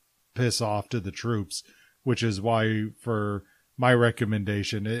know, piss off to the troops, which is why for my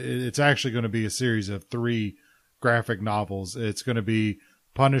recommendation, it's actually going to be a series of 3 graphic novels. It's going to be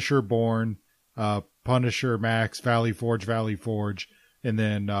Punisher Born, Punisher Max, Valley Forge, and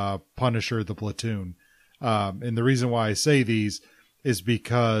then Punisher the Platoon. And the reason why I say these is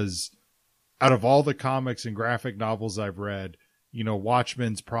because out of all the comics and graphic novels I've read, you know,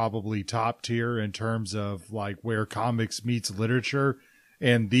 Watchmen's probably top tier in terms of like where comics meets literature.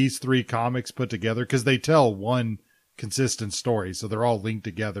 And these 3 comics put together, because they tell one consistent story, so they're all linked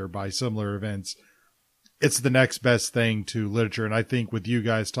together by similar events. It's the next best thing to literature. And I think with you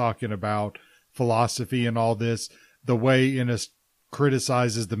guys talking about philosophy and all this, the way Ennis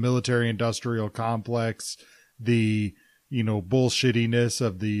criticizes the military industrial complex, the, you know, bullshittiness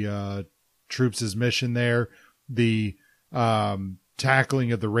of the troops' mission there, the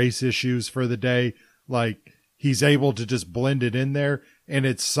tackling of the race issues for the day, like he's able to just blend it in there, and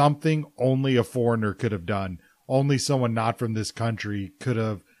it's something only a foreigner could have done. Only someone not from this country could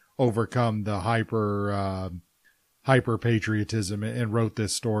have overcome the hyper patriotism and wrote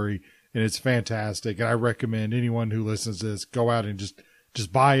this story, and it's fantastic. And I recommend anyone who listens to this go out and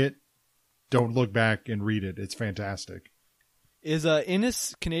just buy it. Don't look back and read it. It's fantastic. Is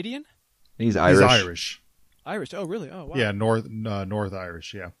Ennis Canadian? He's Irish. He's Irish. Irish. Oh, really? Oh, wow. Yeah, North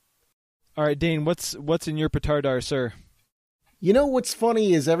Irish. Yeah. All right, Dane. What's in your petardar, sir? You know what's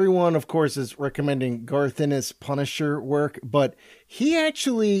funny is everyone, of course, is recommending Garth Ennis Punisher work, but he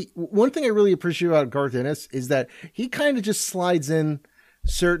actually, one thing I really appreciate about Garth Ennis is that he kind of just slides in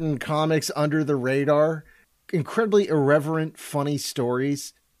certain comics under the radar, incredibly irreverent, funny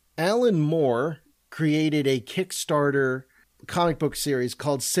stories. Alan Moore created a Kickstarter comic book series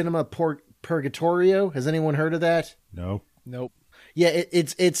called Cinema Purgatorio. Has anyone heard of that? No. Nope. Yeah,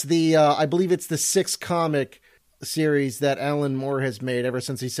 it's the I believe it's the 6th comic series that Alan Moore has made ever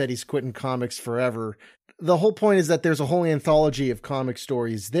since he said he's quitting comics forever. The whole point is that there's a whole anthology of comic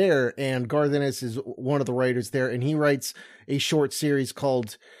stories there, and Garth Ennis is one of the writers there, and he writes a short series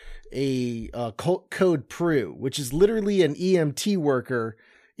called Code Prue, which is literally an EMT worker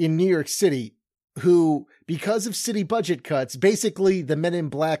in New York City who, because of city budget cuts, basically the Men in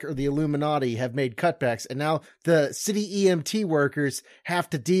Black or the Illuminati have made cutbacks, and now the city EMT workers have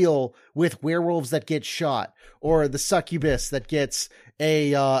to deal with werewolves that get shot, or the succubus that gets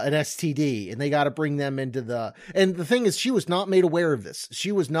an STD, and they got to bring them into and the thing is, she was not made aware of this.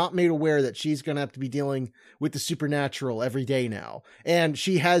 She was not made aware that she's going to have to be dealing with the supernatural every day now. And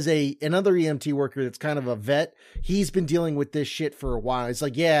she has another EMT worker that's kind of a vet. He's been dealing with this shit for a while. It's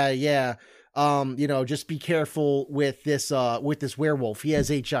like, yeah. You know, just be careful with this werewolf. He has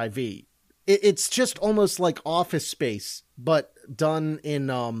HIV. It's just almost like Office Space, but done in,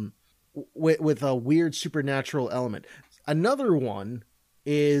 with a weird supernatural element. Another one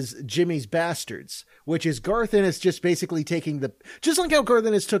is Jimmy's Bastards, which is Garth Ennis just basically just like how Garth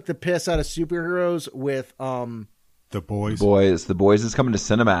Ennis took the piss out of superheroes with, The Boys. The Boys is coming to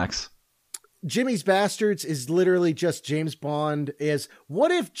Cinemax. Jimmy's Bastards is literally just James Bond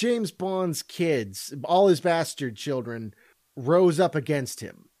what if James Bond's kids, all his bastard children, rose up against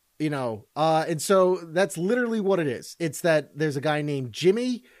him, you know? And so that's literally what it is. It's that there's a guy named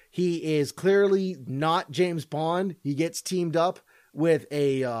Jimmy. He is clearly not James Bond. He gets teamed up with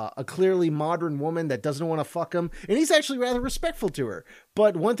a clearly modern woman that doesn't want to fuck him, and he's actually rather respectful to her.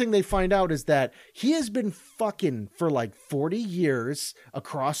 But one thing they find out is that he has been fucking for like 40 years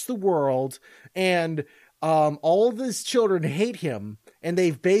across the world, and all of his children hate him, and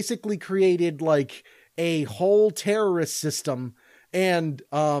they've basically created like a whole terrorist system, and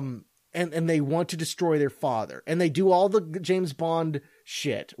they want to destroy their father. And they do all the James Bond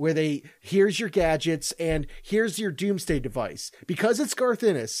shit where here's your gadgets and here's your doomsday device. Because it's Garth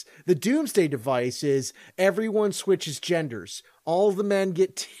Ennis, the doomsday device is everyone switches genders. All the men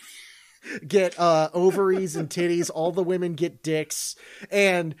get ovaries and titties. All the women get dicks.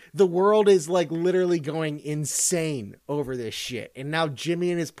 And the world is like literally going insane over this shit. And now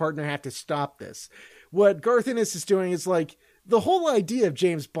Jimmy and his partner have to stop this. What Garth Ennis is doing is like, the whole idea of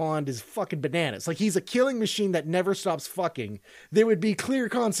James Bond is fucking bananas. Like, he's a killing machine that never stops fucking. There would be clear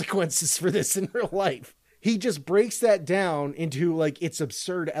consequences for this in real life. He just breaks that down into like its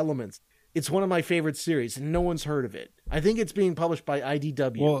absurd elements. It's one of my favorite series, and no one's heard of it. I think it's being published by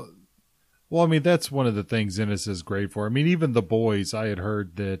IDW. Well, I mean, that's one of the things Ennis is great for. I mean, even The Boys, I had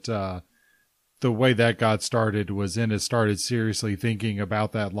heard that the way that got started was Ennis started seriously thinking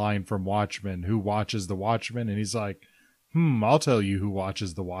about that line from Watchmen, who watches the Watchmen? And he's like, I'll tell you who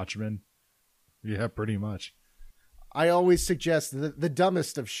watches the Watchmen. Yeah, pretty much. I always suggest the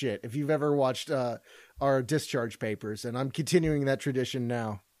dumbest of shit if you've ever watched our Discharge Papers, and I'm continuing that tradition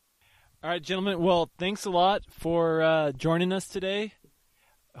now. All right, gentlemen. Well, thanks a lot for joining us today.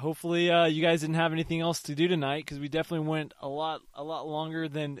 Hopefully you guys didn't have anything else to do tonight, because we definitely went a lot longer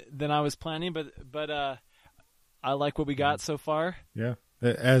than I was planning, but I like what we got so far. Yeah.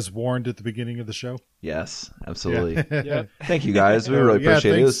 As warned at the beginning of the show. Yes, absolutely. Yeah. Yep. Thank you guys. We really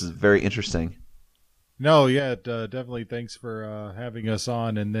appreciate it. This is very interesting. No, yeah, definitely. Thanks for having us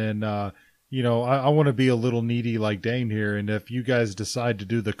on. And then, I want to be a little needy like Dane here. And if you guys decide to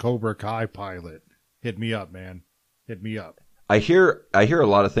do the Cobra Kai pilot, hit me up, man. Hit me up. I hear a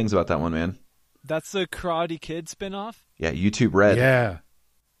lot of things about that one, man. That's the Karate Kid spinoff? Yeah, YouTube Red. Yeah.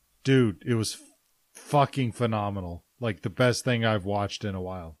 Dude, it was fucking phenomenal. Like the best thing I've watched in a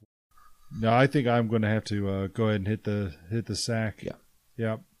while. No, I think I'm going to have to go ahead and hit the sack. Yeah.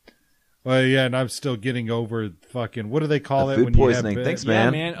 Yep. Well, yeah, and I'm still getting over fucking, what do they call it? Food when poisoning. You have Thanks, Yeah,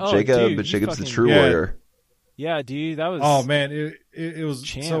 man. man. Oh, Jacob, dude, but you Jacob's the fucking- true Yeah. warrior. Yeah, dude, that was... Oh, man, it was,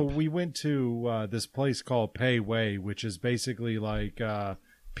 Champ. so we went to this place called Pei Wei, which is basically like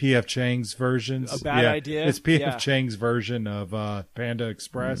P.F. Chang's versions. A bad idea? It's P.F. Yeah. Chang's version of Panda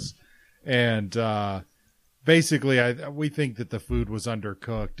Express. And basically, we think that the food was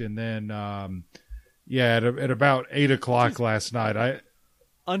undercooked. And then, at about 8 o'clock last night,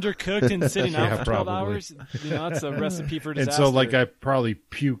 Undercooked and sitting out Yeah, for 12 probably. hours? That's a recipe for and disaster. so like I probably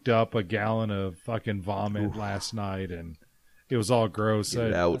puked up a gallon of fucking vomit last night, and it was all gross. Get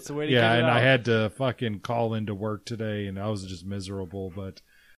it out. That's the way to Yeah, get it and out. I had to fucking call into work today, and I was just miserable. But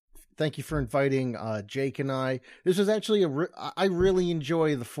Thank you for inviting Jake and I. This was actually I really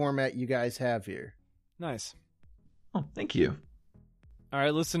enjoy the format you guys have here. Nice. Oh, thank you. All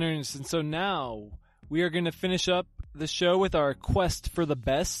right, listeners, and so now we are going to finish up the show with our quest for the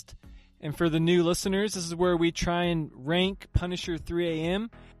best. And for the new listeners, this is where we try and rank Punisher 3AM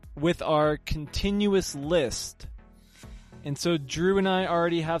with our continuous list. And so Drew and I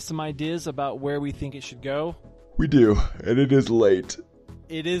already have some ideas about where we think it should go. We do, and it is late.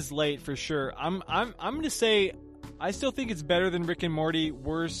 It is late for sure. I'm going to say I still think it's better than Rick and Morty,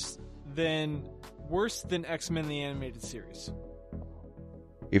 worse than X-Men the Animated Series.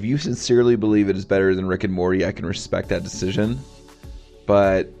 If you sincerely believe it is better than Rick and Morty, I can respect that decision.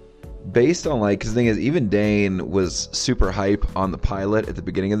 But based on because the thing is, even Dane was super hype on the pilot at the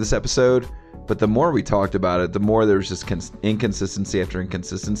beginning of this episode. But the more we talked about it, the more there was just inconsistency after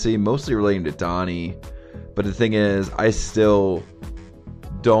inconsistency, mostly relating to Donnie. But the thing is, I still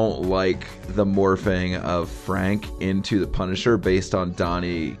don't like the morphing of Frank into the Punisher based on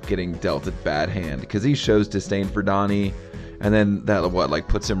Donnie getting dealt a bad hand, because he shows disdain for Donnie, and then that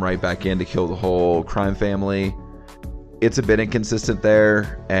puts him right back in to kill the whole crime family. It's a bit inconsistent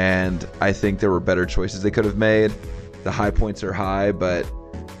there, and I think there were better choices they could have made. The high points are high, but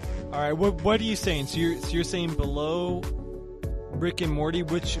all right, what are you saying? So you're saying below Rick and Morty,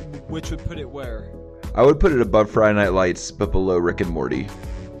 which would put it where? I would put it above Friday Night Lights, but below Rick and Morty.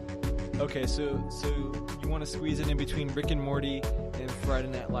 Okay, so you want to squeeze it in between Rick and Morty and Friday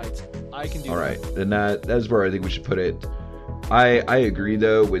Night Lights. I can do All that. right, and that's where I think we should put it. I agree,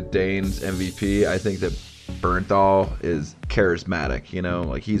 though, with Dane's MVP. I think that Bernthal is charismatic,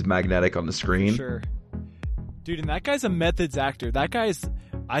 he's magnetic on the screen. Sure. Dude, and that guy's a methods actor.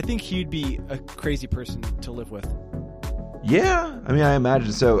 I think he'd be a crazy person to live with. Yeah, I mean, I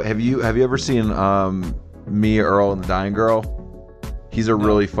imagine so. Have you ever seen Me, Earl, and the Dying Girl? He's a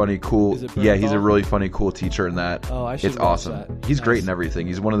really funny, cool. Is it Yeah, he's a Bernthal? really funny, cool teacher in that. Oh, I should It's watch awesome. that. He's Nice. great in everything.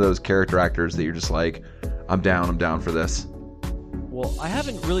 He's one of those character actors that you're just like, I'm down for this. Well, I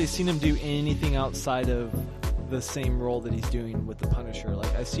haven't really seen him do anything outside of the same role that he's doing with the Punisher.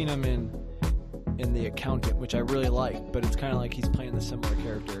 Like, I've seen him in The Accountant, which I really like, but it's kind of like he's playing the similar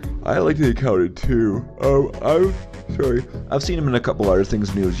character. I like The Accountant too. I've seen him in a couple other things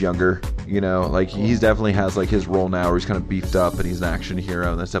when he was younger. You know, like he's definitely has like his role now where he's kind of beefed up and he's an action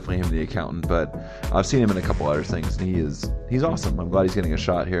hero, and that's definitely him in The Accountant. But I've seen him in a couple other things, and he's awesome. I'm glad he's getting a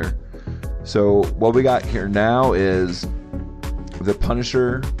shot here. So what we got here now is the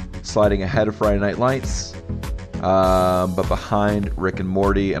Punisher sliding ahead of Friday Night Lights, but behind Rick and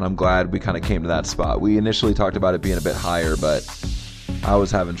Morty, and I'm glad we kind of came to that spot. We initially talked about it being a bit higher, but I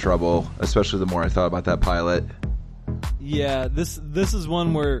was having trouble, especially the more I thought about that pilot. Yeah, this is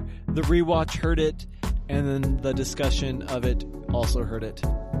one where the rewatch hurt it, and then the discussion of it also hurt it.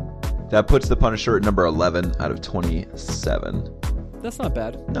 That puts the Punisher at number 11 out of 27. That's not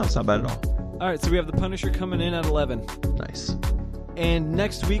bad. No, it's not bad at all. All right, so we have the Punisher coming in at 11. Nice. And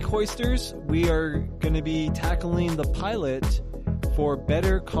next week, Hoisters, we are going to be tackling the pilot for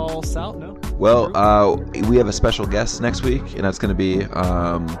Better Call Saul. No? Well, we have a special guest next week, and that's going to be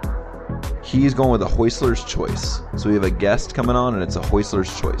he's going with a Hoistler's Choice. So we have a guest coming on, and it's a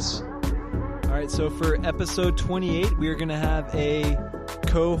Hoistler's Choice. All right, so for episode 28, we are going to have a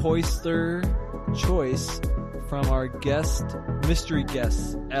co-Hoistler choice from our mystery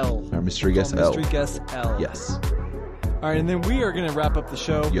guest, L. Our mystery guest, L. Mystery guest, L. Yes. All right, and then we are going to wrap up the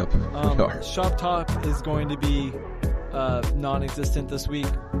show. Yep, we are. Shop Talk is going to be non-existent this week.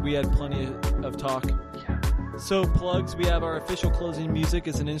 We had plenty of talk. Yeah. So, plugs, we have our official closing music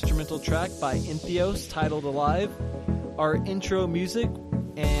is an instrumental track by Inthios titled Alive. Our intro music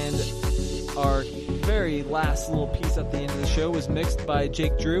and our very last little piece at the end of the show was mixed by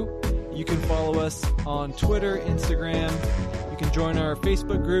Jake Drew. You can follow us on Twitter, Instagram. You can join our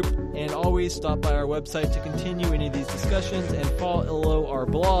Facebook group, and always stop by our website to continue any of these discussions, and follow our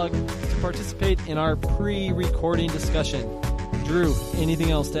blog to participate in our pre-recording discussion. Drew, anything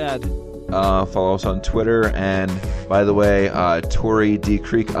else to add? Follow us on Twitter, and by the way, Tori D.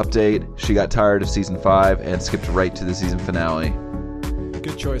 Creek update. She got tired of season 5 and skipped right to the season finale.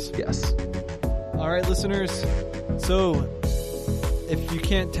 Good choice. Yes. All right, listeners. So, if you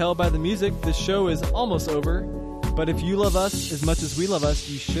can't tell by the music, this show is almost over. But if you love us as much as we love us,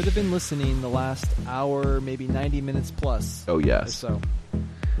 you should have been listening the last hour, maybe 90 minutes plus. Oh, yes. Or so.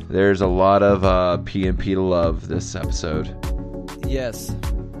 There's a lot of P&P to love this episode. Yes.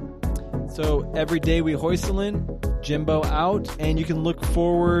 So every day we hoistlin', Jimbo out, and you can look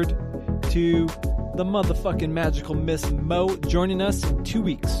forward to the motherfucking magical Miss Mo joining us in 2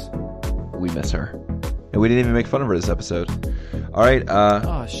 weeks. We miss her. And we didn't even make fun of her this episode. All right.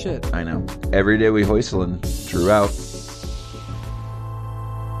 Oh, shit. I know. Every day we hoistlin'. Drew out.